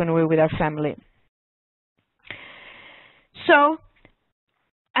 at least when we're with our family. So,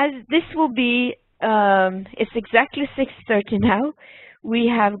 as this will be, it's exactly 6:30 now. We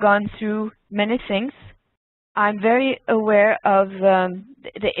have gone through many things. I'm very aware of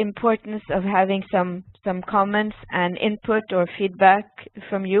the importance of having some comments and input or feedback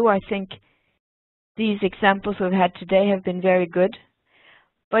from you. I think these examples we've had today have been very good.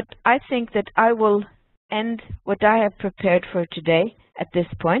 But I think that I will end what I have prepared for today at this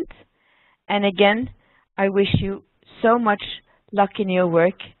point. And again, I wish you so much luck in your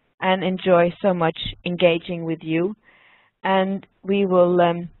work and enjoy so much engaging with you. And we will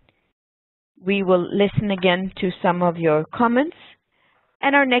listen again to some of your comments.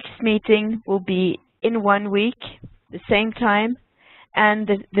 And our next meeting will be in 1 week, the same time. And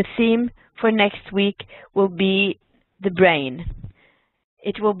the theme for next week will be the brain.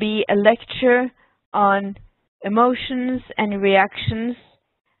 It will be a lecture on emotions and reactions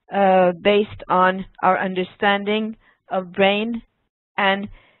based on our understanding of brain and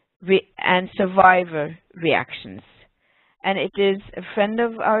survivor reactions. And it is a friend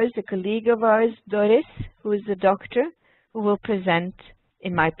of ours, a colleague of ours, Doris, who is a doctor, who will present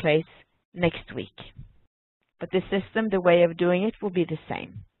in my place next week. But the system, the way of doing it, will be the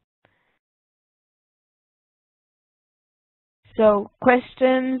same. So,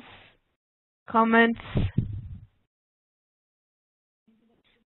 questions, comments?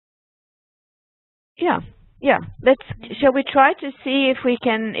 Yeah. Shall we try to see if we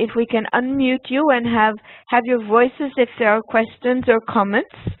can unmute you and have your voices if there are questions or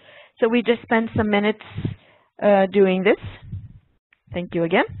comments? So we just spend some minutes doing this. Thank you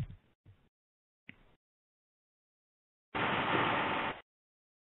again.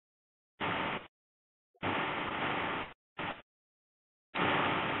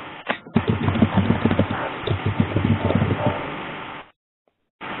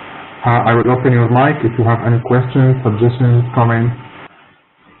 I will open your mic if you have any questions, suggestions, comments,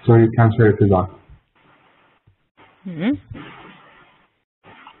 so you can share it with us.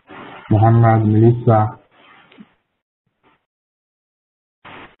 Muhammad, Melissa.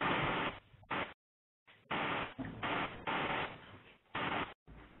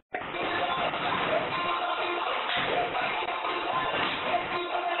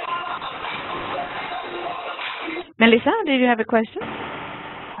 Melissa, did you have a question?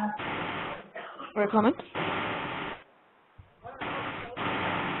 Or a comment?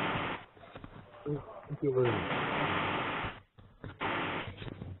 Thank you very much.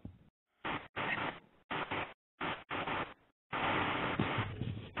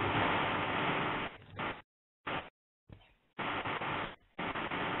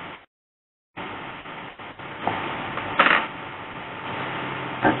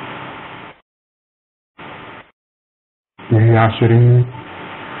 HHRI.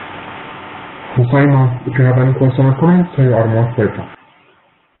 Hussaina, if you have any question or comments, you are most welcome.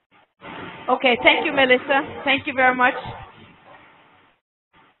 Okay, thank you, Melissa. Thank you very much.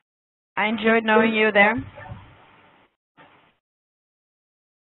 I enjoyed knowing you there.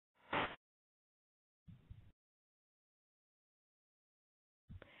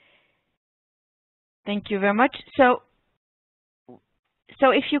 Thank you very much. So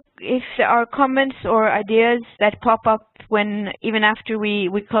if there are comments or ideas that pop up even after we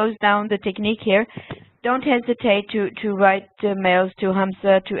close down the technique here, don't hesitate to write mails to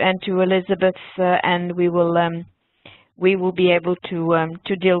Hamza and to Elizabeth, and we will be able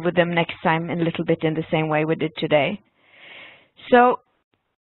to deal with them next time in a little bit in the same way we did today. So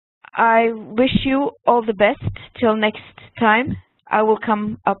I wish you all the best till next time. I will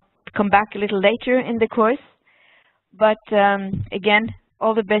come back a little later in the course, but again,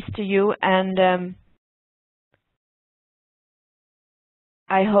 all the best to you, and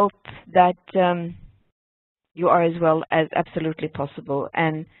I hope that you are as well as absolutely possible,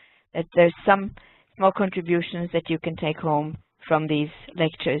 and that there's some small contributions that you can take home from these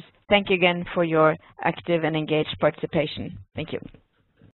lectures. Thank you again for your active and engaged participation. Thank you.